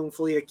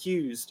wrongfully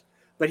accused,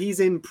 but he's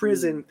in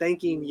prison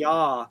thanking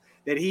Yah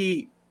that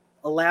he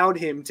allowed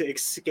him to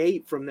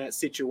escape from that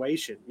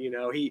situation.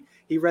 He'd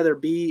rather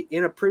be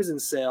in a prison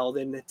cell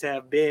than to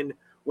have been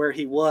where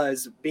he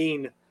was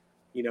being,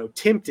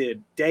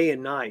 tempted day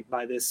and night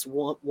by this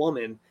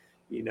woman,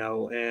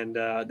 and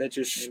that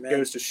just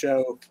goes to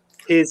show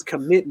his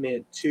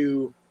commitment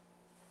to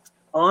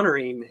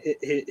honoring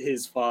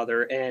his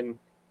father and,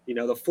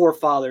 the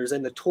forefathers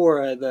and the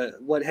Torah,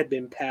 what had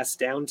been passed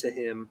down to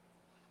him.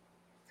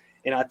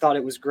 And I thought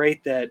it was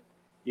great that,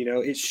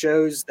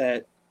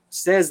 it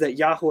says that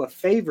Yahweh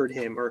favored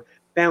him or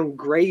found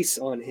grace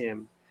on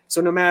him.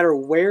 So no matter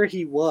where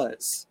he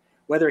was,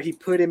 whether he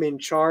put him in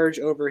charge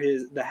over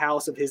the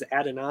house of his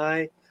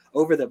Adonai,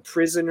 over the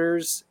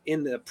prisoners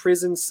in the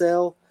prison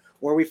cell,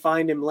 or we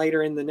find him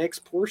later in the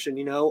next portion,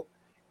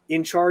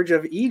 in charge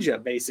of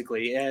Egypt,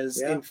 basically,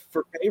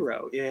 for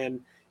Pharaoh. And,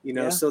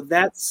 so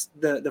that's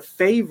the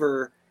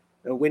favor.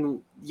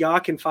 When Yah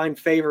can find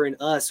favor in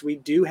us, we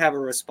do have a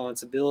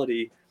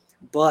responsibility,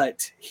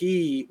 but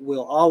he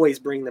will always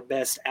bring the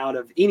best out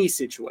of any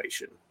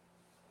situation.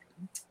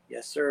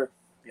 Yes, sir.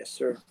 Yes,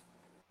 sir.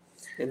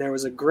 And there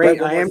was a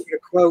great, I am going to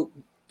quote,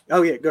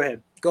 oh yeah, go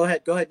ahead. Go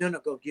ahead.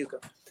 No, you go.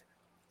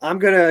 I'm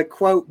going to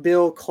quote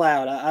Bill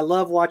Cloud. I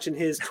love watching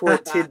his Torah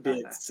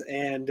tidbits.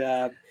 And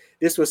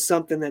this was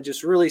something that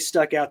just really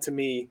stuck out to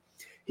me.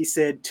 He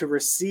said, to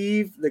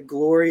receive the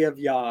glory of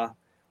Yah,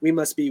 we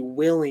must be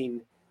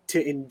willing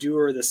to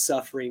endure the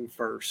suffering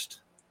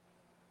first.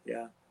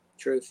 Yeah,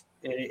 truth.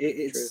 And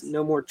it's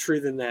no more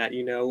true than that.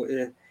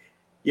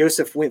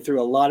 Yosef went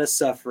through a lot of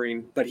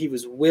suffering, but he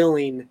was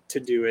willing to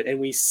do it. And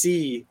we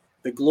see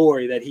the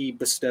glory that he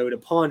bestowed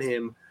upon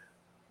him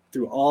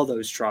through all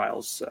those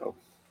trials. So,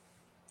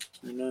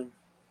 amen.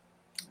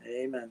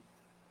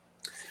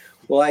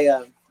 Well,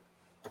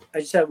 I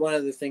just had one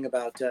other thing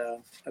about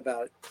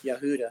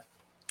Yehuda.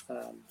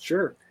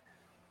 Sure.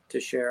 To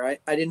share.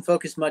 I didn't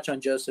focus much on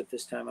Joseph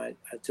this time. I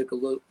took a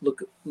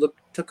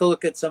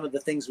look at some of the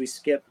things we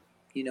skipped,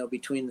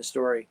 between the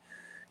story,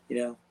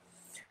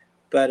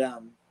 but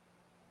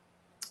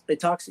it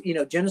talks,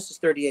 Genesis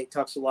 38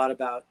 talks a lot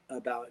about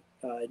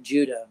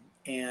Judah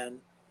and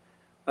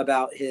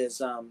about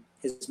his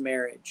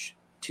marriage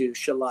to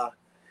Shelah,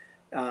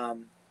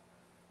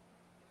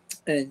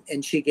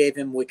 and she gave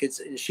him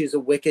she's a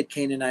wicked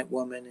Canaanite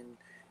woman,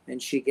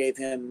 and she gave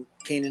him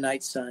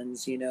Canaanite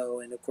sons,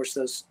 and of course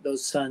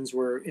those sons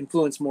were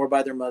influenced more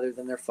by their mother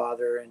than their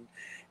father,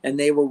 and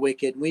they were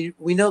wicked. We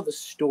know the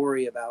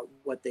story about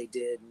what they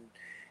did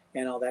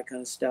and all that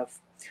kind of stuff.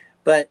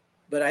 But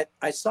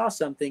I saw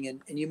something,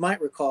 and you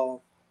might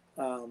recall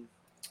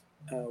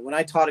when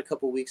I taught a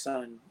couple weeks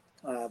on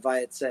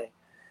Vayeshev,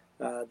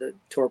 the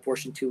Torah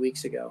portion 2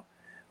 weeks ago.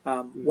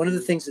 One of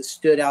the things that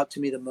stood out to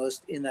me the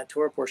most in that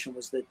Torah portion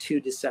was the two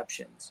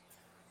deceptions.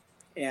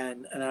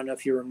 And I don't know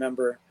if you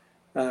remember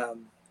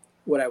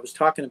what I was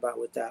talking about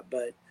with that,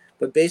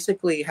 but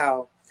basically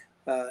how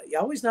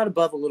Yahweh's not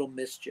above a little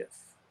mischief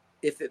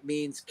if it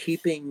means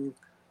keeping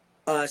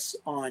us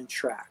on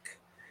track.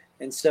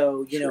 And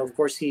so, Sure. Of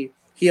course, he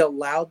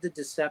allowed the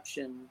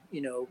deception.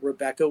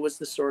 Rebecca was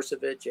the source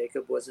of it.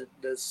 Jacob wasn't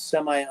the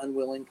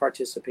semi-unwilling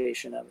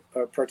participant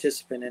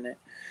in it.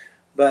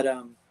 But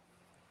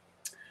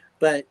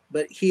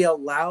he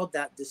allowed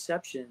that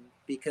deception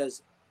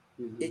because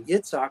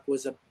Yitzhak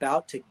was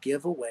about to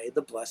give away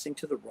the blessing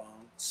to the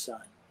wrong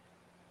son,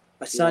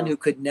 a son who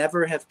could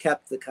never have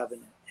kept the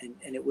covenant,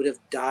 and it would have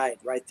died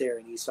right there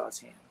in Esau's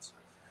hands,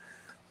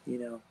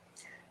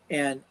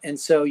 and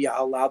so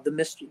allowed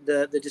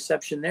the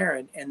deception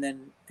there, and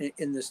then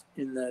in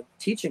the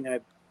teaching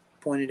I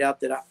pointed out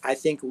that I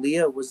think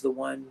Leah was the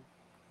one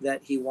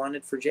that he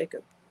wanted for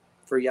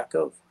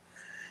Yaakov,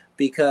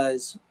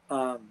 because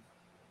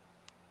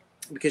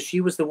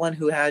she was the one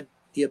who had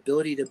the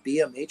ability to be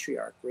a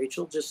matriarch.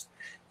 Rachel just,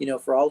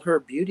 for all her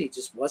beauty,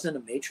 just wasn't a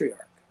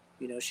matriarch.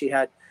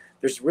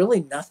 There's really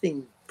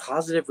nothing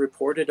positive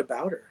reported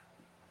about her.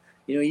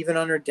 Even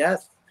on her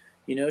death,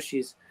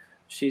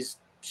 she's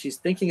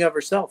thinking of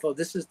herself. Oh,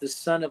 this is the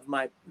son of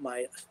my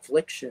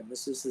affliction.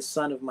 This is the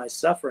son of my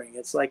suffering.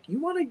 It's like, you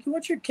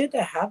want your kid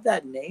to have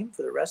that name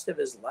for the rest of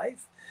his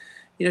life.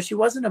 She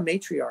wasn't a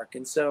matriarch.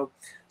 And so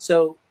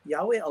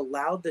Yahweh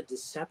allowed the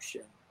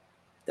deception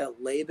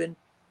that Laban,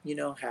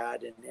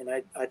 had,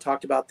 and I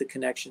talked about the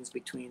connections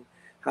between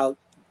how,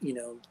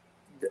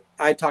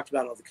 I talked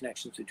about all the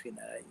connections between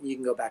that. You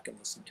can go back and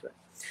listen to it,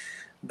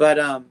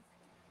 but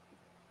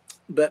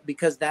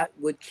because that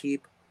would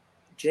keep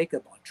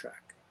Jacob on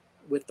track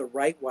with the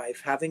right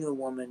wife, having the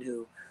woman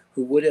who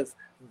would have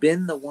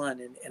been the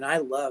one. And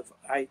I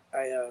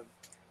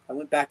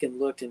went back and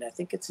looked, and I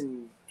think it's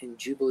in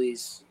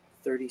Jubilees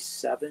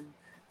 37.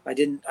 I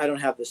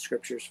don't have the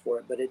scriptures for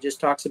it, but it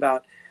just talks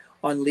about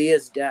on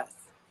Leah's death,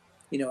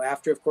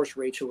 after, of course,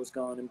 Rachel was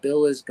gone and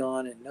Bill is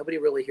gone, and nobody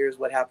really hears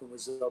what happened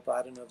with Zilpah.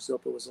 I don't know if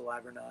Zilpah was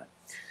alive or not,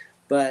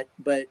 but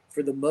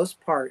for the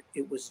most part,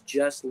 it was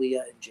just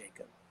Leah and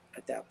Jacob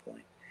at that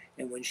point.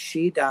 And when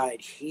she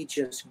died, he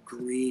just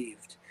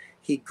grieved.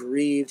 He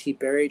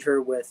buried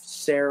her with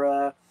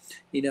Sarah,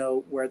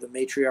 where the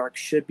matriarch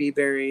should be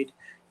buried,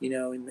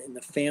 in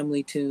the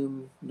family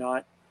tomb,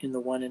 not in the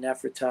one in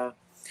Ephratah.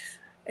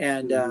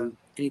 And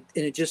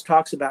it just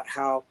talks about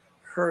how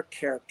her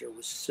character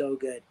was so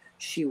good.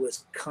 She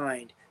was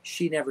kind.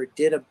 She never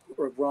did a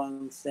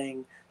wrong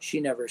thing. She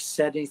never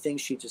said anything.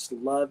 She just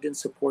loved and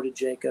supported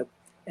Jacob.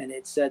 And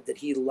it said that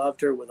he loved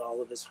her with all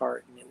of his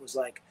heart. And it was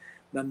like,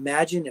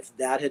 imagine if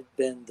that had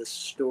been the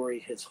story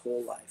his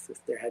whole life.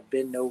 If there had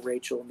been no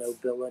Rachel, no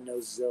Bilhah,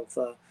 no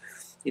Zilpah,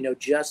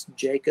 just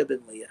Jacob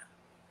and Leah.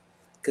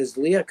 Because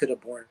Leah could have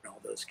borne all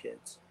those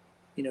kids.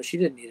 She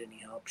didn't need any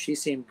help. She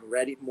seemed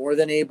ready, more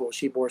than able.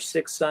 She bore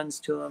 6 sons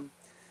to him.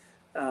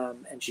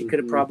 And she could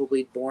have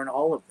probably borne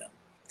all of them.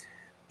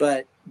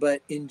 But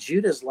in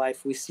Judah's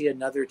life, we see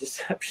another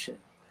deception.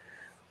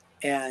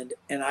 And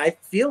I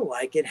feel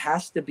like it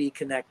has to be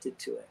connected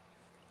to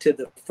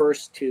the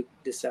first 2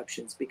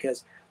 deceptions,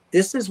 because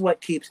this is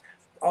what keeps,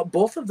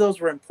 both of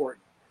those were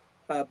important.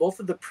 Both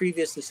of the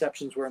previous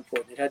deceptions were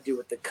important. It had to do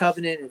with the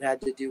covenant. It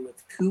had to do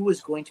with who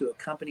was going to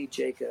accompany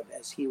Jacob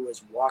as he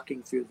was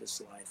walking through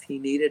this life. He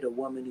needed a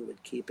woman who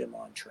would keep him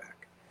on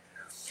track.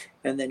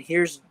 And then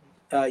here's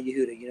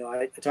Yehuda. You know,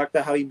 I talked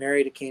about how he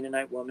married a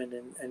Canaanite woman,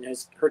 and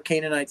her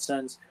Canaanite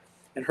sons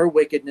and her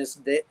wickedness,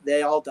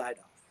 they all died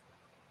off.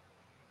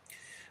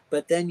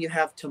 But then you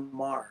have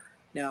Tamar.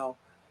 Now,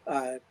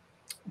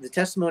 the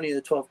testimony of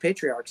the 12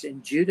 patriarchs,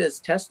 in Judah's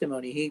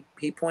testimony,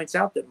 he points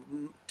out that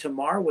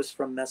Tamar was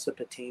from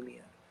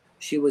Mesopotamia.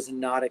 She was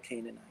not a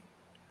Canaanite.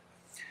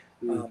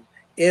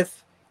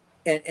 If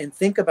and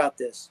think about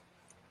this,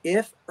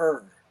 if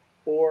or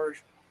Onan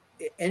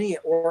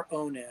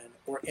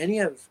or any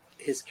of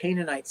his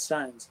Canaanite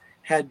sons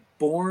had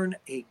born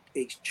a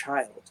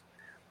child,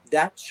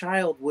 that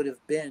child would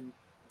have been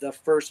the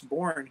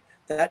firstborn.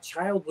 That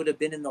child would have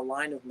been in the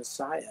line of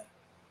Messiah.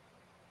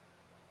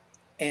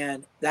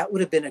 And that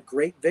would have been a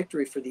great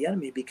victory for the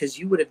enemy, because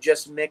you would have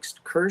just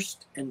mixed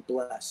cursed and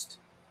blessed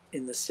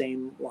in the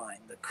same line.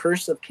 The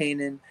curse of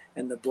Canaan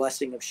and the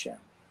blessing of Shem.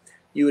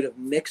 You would have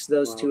mixed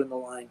those two in the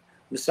line.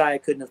 Messiah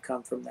couldn't have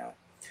come from that.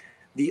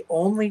 The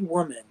only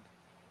woman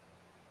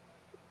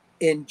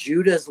in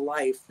Judah's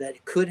life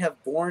that could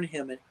have borne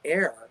him an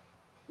heir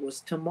was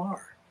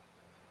Tamar.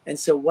 And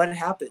so what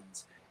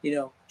happens? You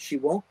know, he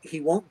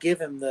won't give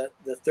him the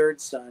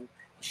third son.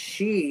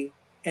 She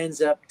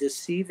ends up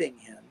deceiving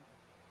him.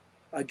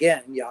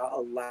 Again, Yah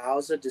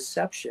allows a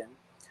deception.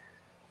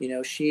 You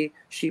know, she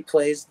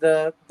plays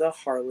the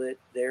harlot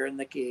there in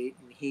the gate,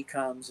 and he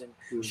comes, and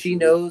she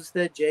knows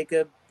that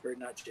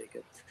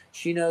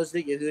she knows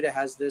that Yehuda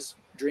has this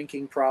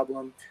drinking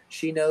problem.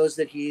 She knows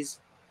that he's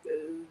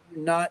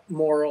not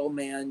moral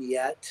man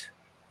yet.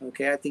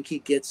 Okay, I think he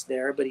gets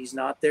there, but he's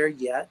not there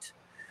yet.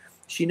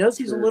 She knows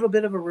he's a little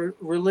bit of a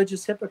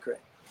religious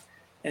hypocrite.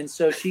 And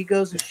so she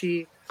goes and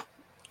he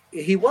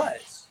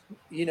was,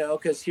 you know,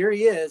 because here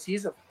he is.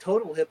 He's a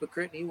total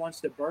hypocrite, and he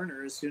wants to burn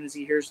her as soon as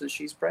he hears that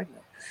she's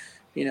pregnant.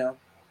 You know,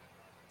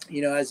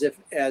 as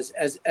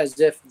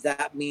if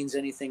that means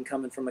anything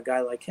coming from a guy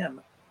like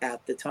him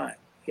at the time.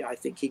 Yeah, I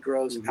think he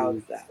grows out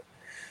of that.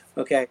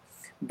 Okay,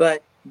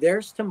 but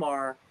there's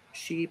Tamar.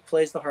 She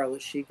plays the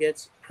harlot. She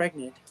gets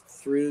pregnant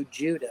through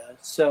Judah.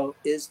 So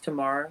is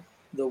Tamar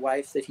the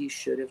wife that he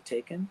should have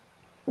taken?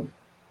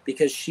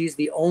 Because she's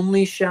the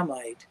only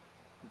Shemite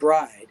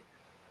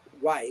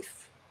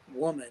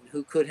woman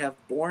who could have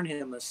borne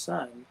him a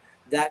son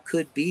that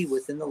could be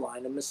within the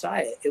line of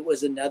Messiah. It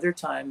was another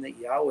time that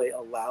Yahweh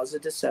allows a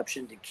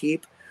deception to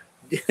keep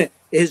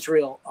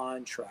Israel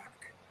on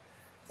track.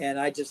 And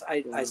I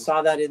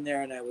saw that in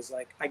there, and I was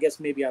like, I guess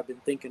maybe I've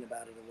been thinking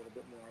about it a little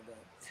bit more, but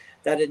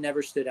that had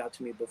never stood out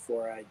to me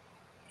before.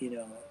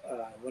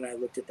 When I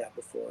looked at that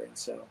before. And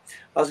so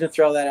I was going to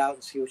throw that out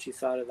and see what you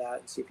thought of that,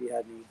 and see if you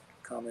had any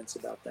comments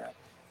about that.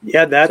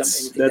 Yeah,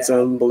 that's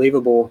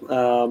unbelievable.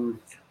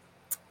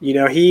 You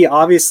know, he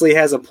obviously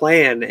has a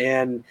plan.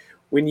 And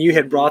when you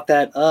had brought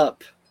that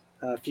up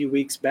a few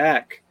weeks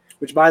back,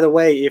 which, by the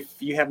way,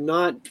 if you have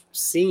not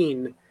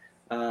seen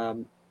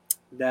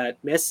that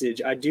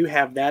message, I do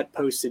have that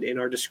posted in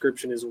our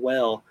description as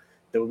well.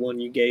 The one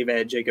you gave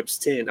at Jacob's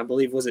tent, I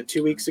believe, was it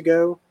 2 weeks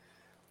ago?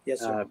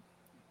 Yes, sir.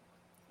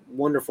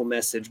 Wonderful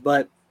message.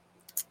 But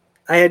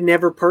I had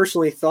never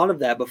personally thought of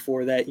that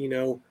before, that, you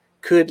know,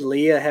 could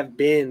Leah have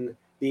been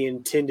the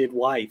intended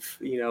wife,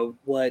 you know,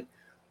 what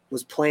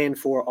was planned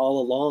for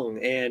all along?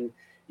 And,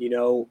 you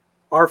know,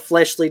 our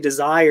fleshly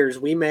desires,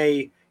 we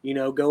may, you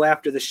know, go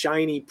after the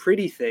shiny,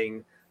 pretty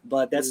thing,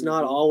 but that's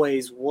not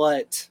always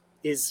what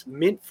is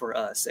meant for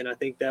us. And I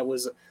think that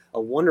was a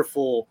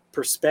wonderful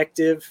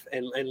perspective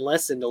and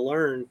lesson to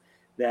learn,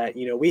 that,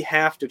 you know, we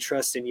have to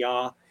trust in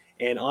Yah.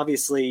 And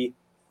obviously,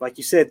 like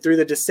you said, through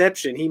the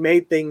deception, he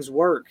made things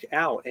work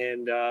out.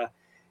 And,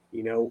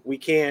 you know, we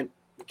can't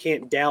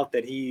doubt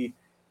that he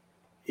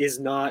is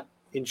not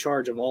in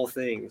charge of all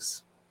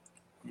things.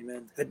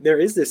 Amen. There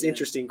is this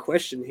interesting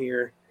question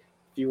here.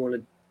 If you want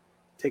to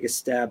take a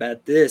stab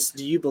at this,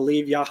 do you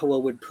believe Yahweh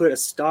would put a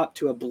stop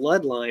to a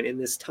bloodline in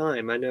this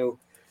time? I know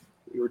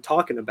we were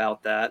talking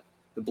about that,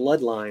 the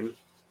bloodline.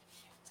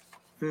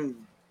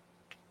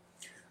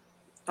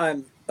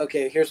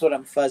 Okay, here's what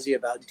I'm fuzzy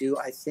about. Do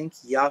I think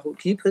Yahweh,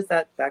 can you put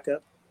that back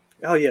up?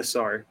 Oh, yeah,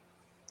 sorry.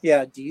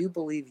 Yeah, do you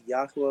believe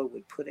Yahweh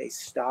would put a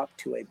stop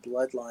to a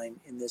bloodline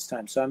in this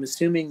time? So I'm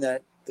assuming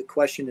that the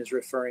question is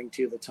referring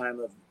to the time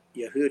of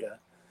Yehuda.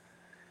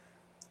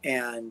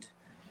 And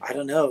I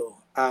don't know.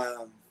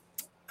 I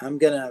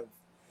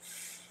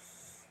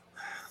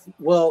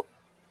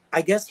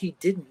guess he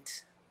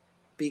didn't,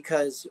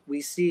 because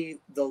we see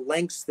the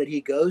lengths that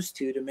he goes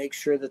to make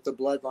sure that the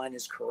bloodline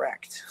is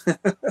correct.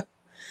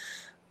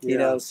 You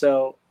know,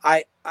 so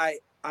I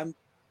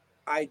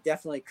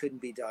definitely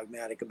couldn't be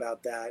dogmatic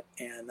about that.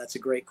 And that's a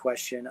great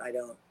question.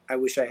 I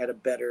wish I had a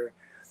better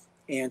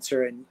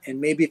answer.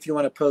 And maybe if you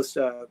want to post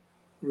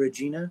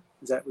Regina,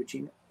 is that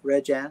Regina?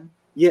 Regan?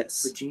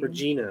 Yes.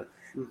 Regina.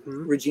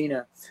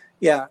 Regina.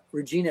 Yeah.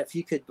 Regina, if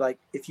you could,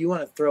 if you want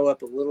to throw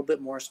up a little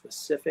bit more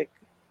specific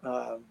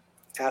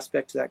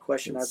aspect to that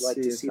question, I'd like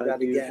to see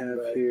that again.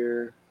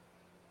 Here.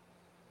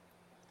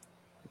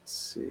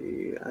 Let's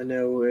see. I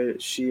know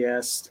she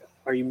asked,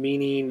 are you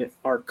meaning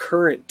our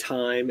current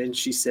time? And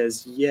she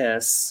says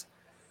yes.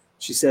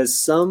 She says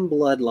some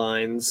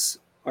bloodlines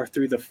are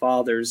through the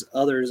fathers,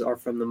 others are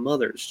from the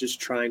mothers, just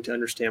trying to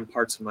understand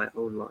parts of my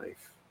own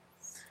life.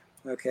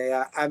 Okay,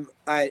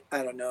 I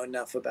don't know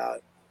enough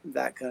about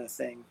that kind of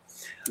thing.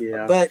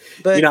 Yeah. But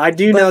I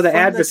do know the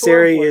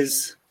adversary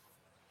is.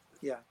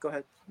 Yeah, go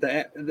ahead.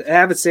 The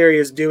adversary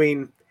is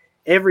doing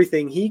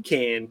everything he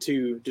can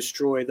to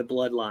destroy the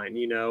bloodline,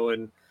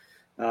 and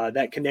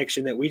that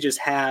connection that we just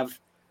have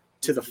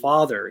to the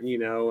Father,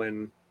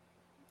 and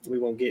we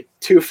won't get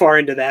too far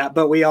into that,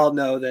 but we all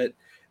know that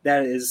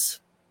is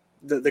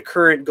the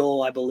current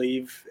goal, I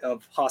believe,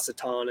 of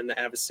Hasatan and the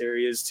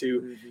adversary is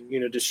to,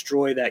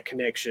 destroy that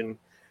connection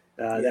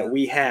that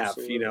we have,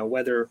 absolutely.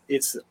 Whether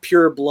it's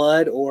pure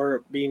blood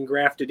or being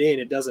grafted in,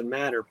 it doesn't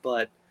matter,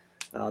 but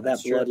that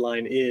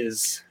bloodline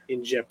is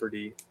in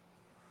jeopardy.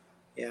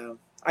 Yeah.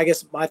 I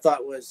guess my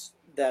thought was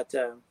that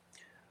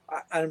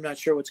I'm not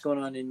sure what's going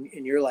on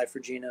in your life,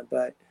 Regina,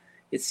 but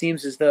it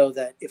seems as though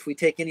that if we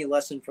take any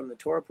lesson from the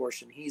Torah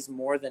portion, he's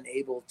more than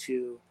able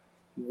to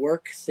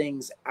work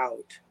things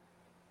out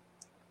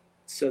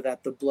so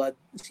that the blood,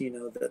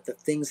 the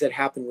things that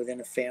happen within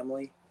a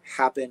family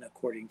happen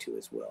according to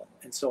his will.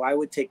 And so I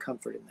would take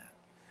comfort in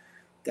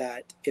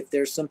that if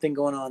there's something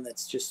going on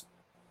that's just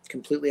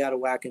completely out of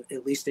whack,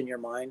 at least in your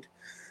mind,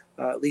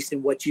 at least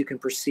in what you can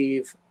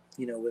perceive,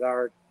 with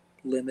our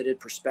limited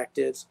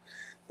perspectives,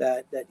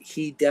 that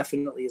he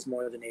definitely is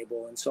more than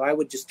able. And so I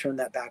would just turn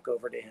that back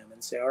over to him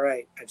and say, all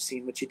right, I've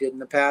seen what you did in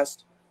the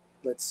past.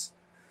 Let's,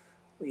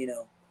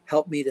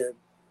 help me to,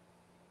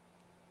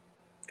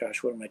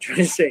 gosh, what am I trying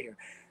to say here?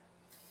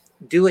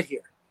 Do it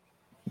here.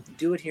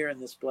 Do it here in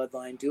this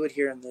bloodline. Do it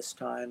here in this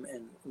time,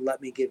 and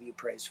let me give you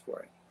praise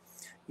for it,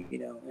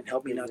 and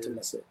help me not to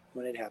miss it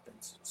when it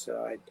happens.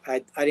 So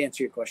I'd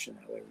answer your question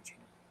that way, Regina.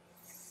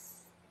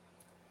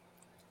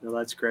 No,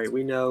 that's great.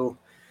 We know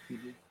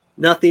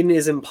nothing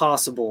is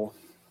impossible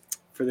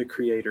for the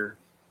Creator.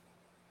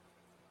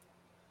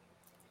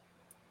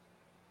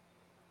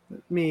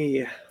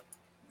 We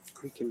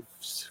can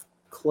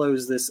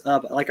close this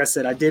up. Like I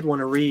said, I did want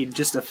to read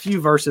just a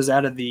few verses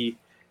out of the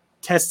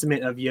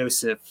Testament of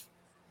Vayeshev.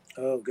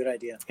 Oh, good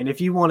idea. And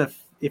if you want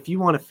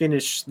to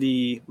finish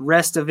the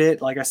rest of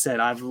it, like I said,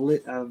 I've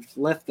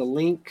left the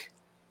link.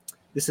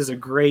 This is a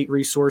great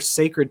resource,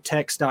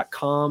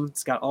 sacredtext.com.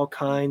 It's got all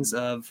kinds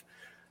of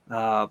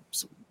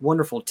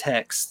wonderful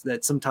texts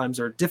that sometimes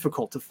are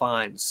difficult to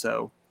find.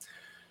 So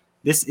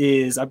this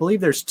is, I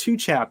believe there's 2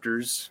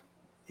 chapters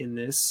in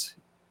this,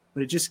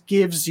 but it just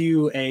gives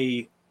you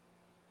a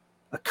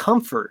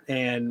comfort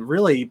and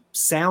really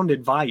sound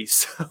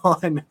advice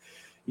on,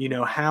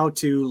 how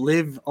to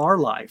live our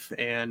life.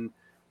 And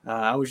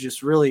I was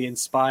just really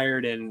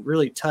inspired and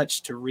really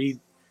touched to read.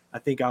 I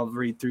think I'll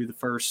read through the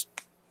first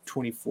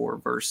 24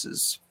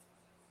 verses.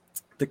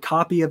 The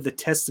copy of the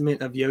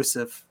Testament of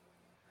Vayeshev.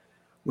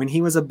 When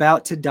he was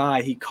about to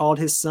die, he called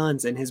his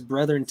sons and his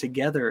brethren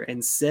together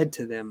and said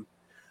to them,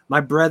 my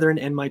brethren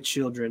and my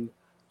children,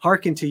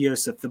 hearken to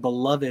Vayeshev, the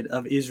beloved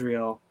of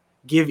Israel.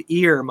 Give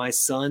ear, my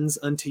sons,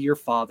 unto your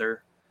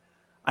father.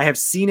 I have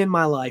seen in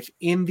my life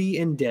envy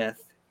and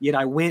death, yet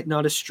I went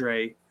not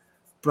astray,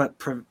 but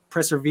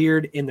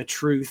persevered in the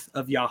truth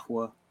of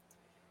Yahweh.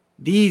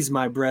 These,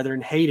 my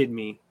brethren, hated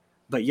me,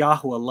 but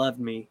Yahweh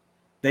loved me.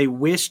 They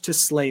wished to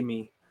slay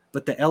me,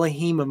 but the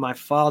Elohim of my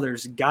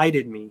fathers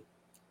guided me.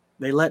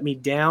 They let me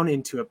down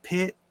into a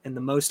pit, and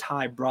the Most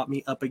High brought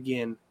me up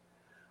again.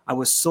 I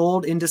was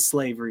sold into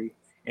slavery,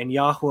 and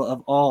Yahweh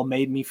of all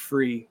made me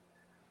free.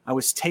 I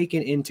was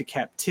taken into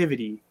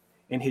captivity,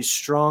 and his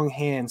strong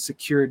hand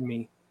secured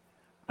me.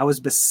 I was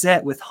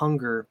beset with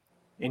hunger,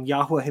 and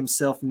Yahweh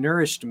himself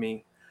nourished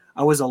me.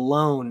 I was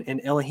alone, and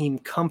Elohim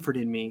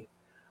comforted me.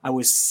 I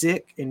was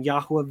sick, and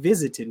Yahweh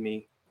visited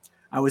me.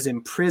 I was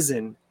in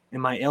prison, and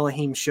my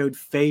Elohim showed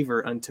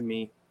favor unto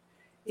me.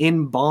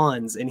 In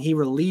bonds, and he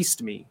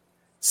released me.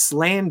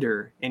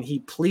 Slander, and he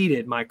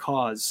pleaded my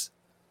cause.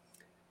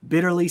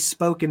 Bitterly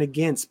spoken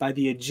against by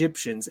the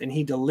Egyptians, and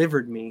he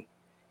delivered me.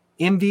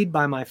 Envied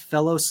by my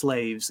fellow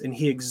slaves, and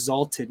he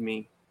exalted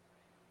me.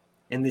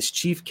 And this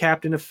chief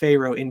captain of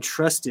Pharaoh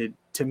entrusted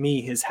to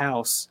me his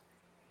house.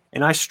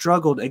 And I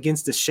struggled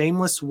against a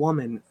shameless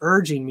woman,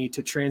 urging me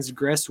to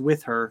transgress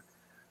with her.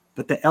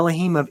 But the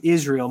Elohim of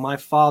Israel, my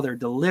father,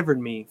 delivered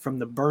me from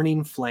the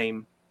burning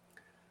flame.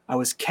 I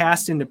was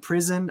cast into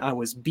prison, I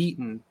was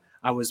beaten,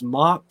 I was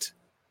mocked.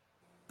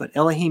 But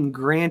Elohim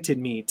granted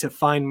me to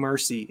find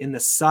mercy in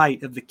the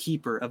sight of the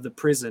keeper of the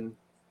prison.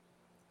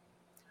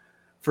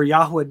 For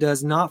Yahweh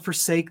does not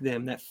forsake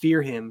them that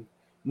fear him,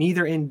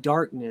 neither in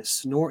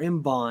darkness, nor in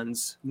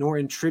bonds, nor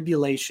in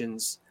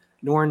tribulations,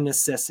 nor in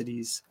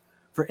necessities.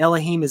 For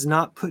Elohim is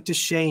not put to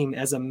shame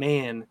as a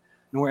man,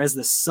 nor as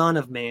the son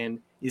of man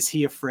is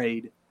he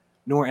afraid,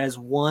 nor as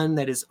one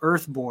that is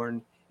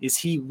earthborn is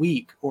he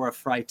weak or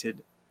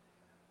affrighted.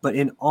 But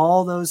in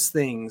all those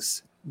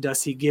things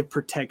does he give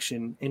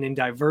protection, and in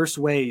diverse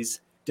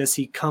ways does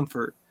he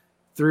comfort,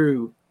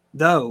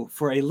 though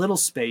for a little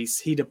space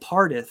he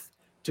departeth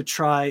to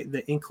try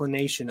the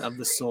inclination of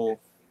the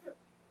soul.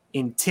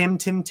 In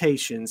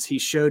temptations he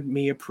showed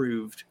me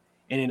approved,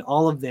 and in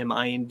all of them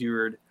I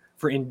endured.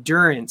 For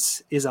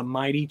endurance is a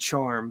mighty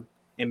charm,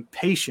 and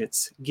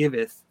patience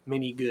giveth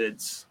many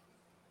goods.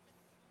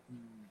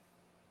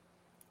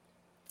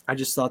 I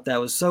just thought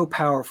that was so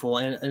powerful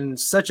and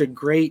such a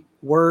great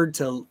word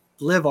to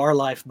live our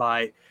life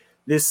by.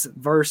 This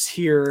verse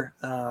here,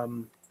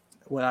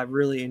 what I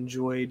really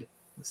enjoyed.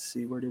 Let's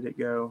see, where did it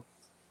go?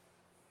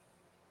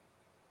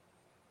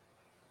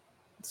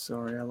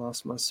 Sorry, I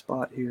lost my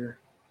spot here.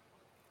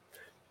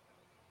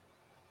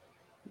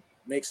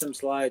 Make some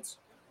slides.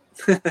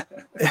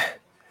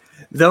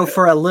 Though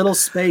for a little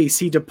space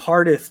he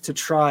departeth to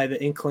try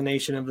the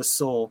inclination of the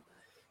soul.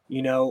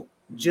 You know,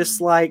 just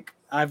like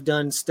I've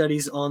done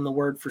studies on the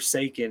word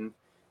forsaken,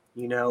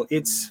 you know,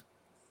 it's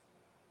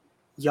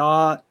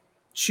Yah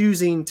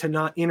choosing to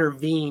not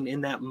intervene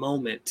in that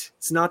moment.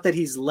 It's not that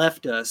he's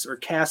left us or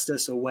cast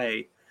us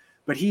away,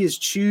 but he is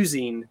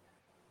choosing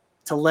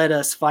to let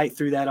us fight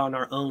through that on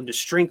our own, to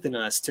strengthen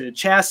us, to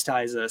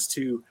chastise us,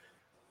 to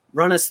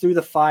run us through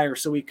the fire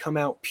so we come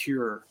out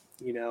pure,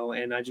 you know.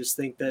 And I just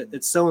think that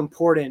it's so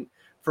important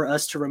for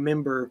us to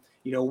remember,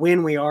 you know,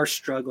 when we are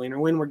struggling or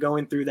when we're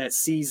going through that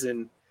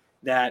season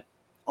that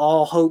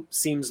all hope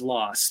seems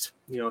lost.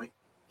 You know,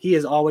 he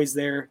is always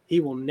there. He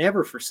will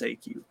never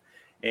forsake you.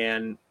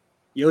 And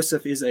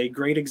Yosef is a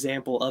great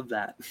example of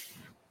that.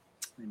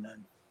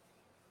 Amen.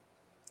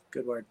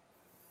 Good word.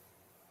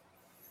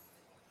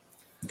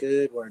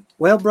 Good word.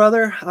 Well,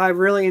 brother, I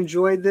really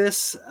enjoyed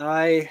this.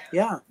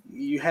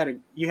 You had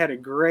a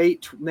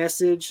great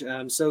message.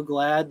 I'm so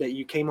glad that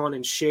you came on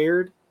and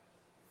shared.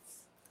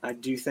 I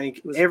do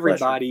thank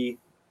everybody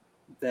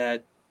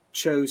that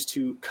chose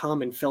to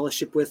come and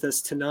fellowship with us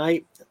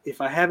tonight.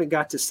 If I haven't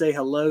got to say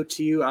hello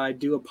to you, I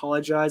do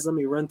apologize. Let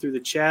me run through the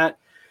chat.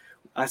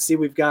 I see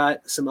we've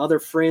got some other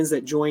friends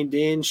that joined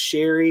in.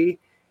 Sherry,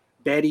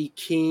 Betty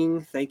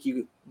King, thank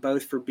you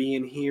both for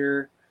being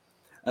here.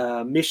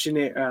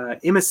 Missionary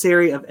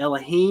Emissary of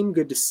Elohim,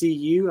 good to see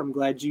you. I'm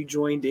glad you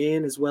joined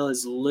in, as well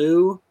as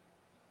Lou.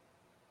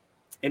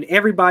 And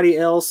everybody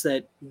else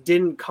that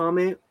didn't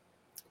comment,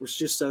 we're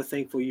just so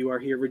thankful you are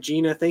here.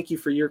 Regina, thank you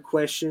for your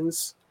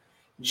questions.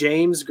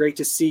 James, great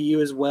to see you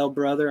as well,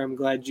 brother. I'm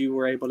glad you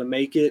were able to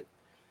make it.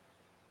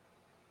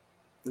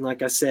 And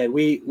like I said,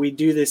 we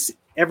do this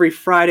every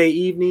Friday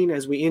evening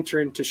as we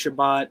enter into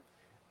Shabbat.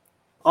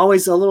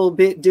 Always a little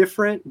bit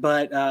different,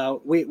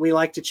 but we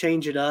like to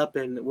change it up.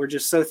 And we're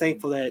just so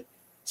thankful that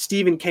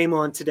Stephen came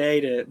on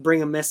today to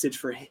bring a message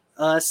for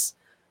us.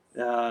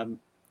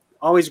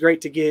 Always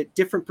great to get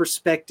different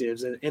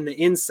perspectives and the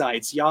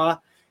insights. Yah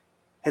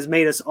has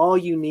made us all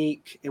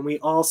unique, and we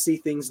all see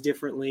things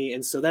differently.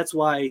 And so that's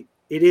why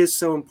it is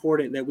so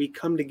important that we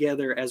come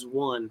together as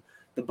one.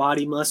 The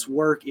body must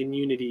work in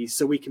unity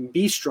so we can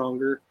be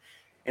stronger.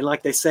 And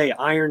like they say,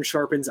 iron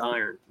sharpens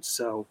iron.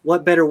 So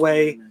what better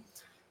way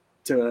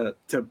to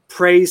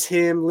praise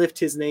him, lift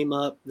his name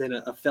up than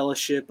a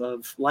fellowship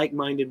of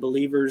like-minded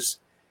believers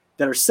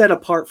that are set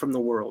apart from the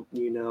world,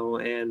 you know.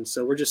 And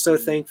so we're just so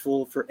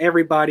thankful for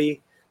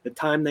everybody, the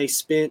time they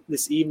spent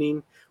this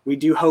evening. We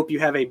do hope you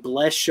have a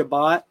blessed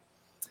Shabbat,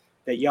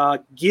 that Yah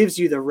gives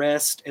you the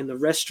rest and the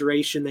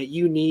restoration that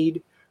you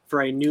need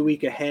for a new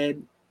week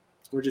ahead.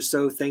 We're just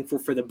so thankful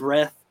for the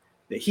breath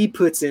that he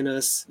puts in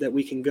us, that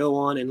we can go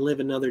on and live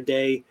another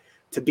day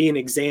to be an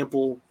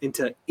example and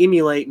to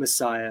emulate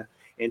Messiah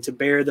and to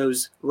bear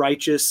those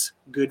righteous,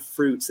 good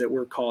fruits that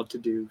we're called to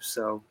do.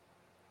 So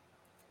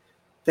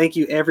thank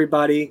you,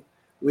 everybody.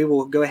 We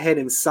will go ahead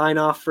and sign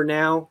off for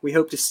now. We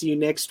hope to see you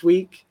next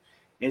week.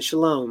 And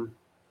shalom.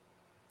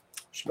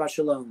 Shabbat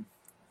shalom.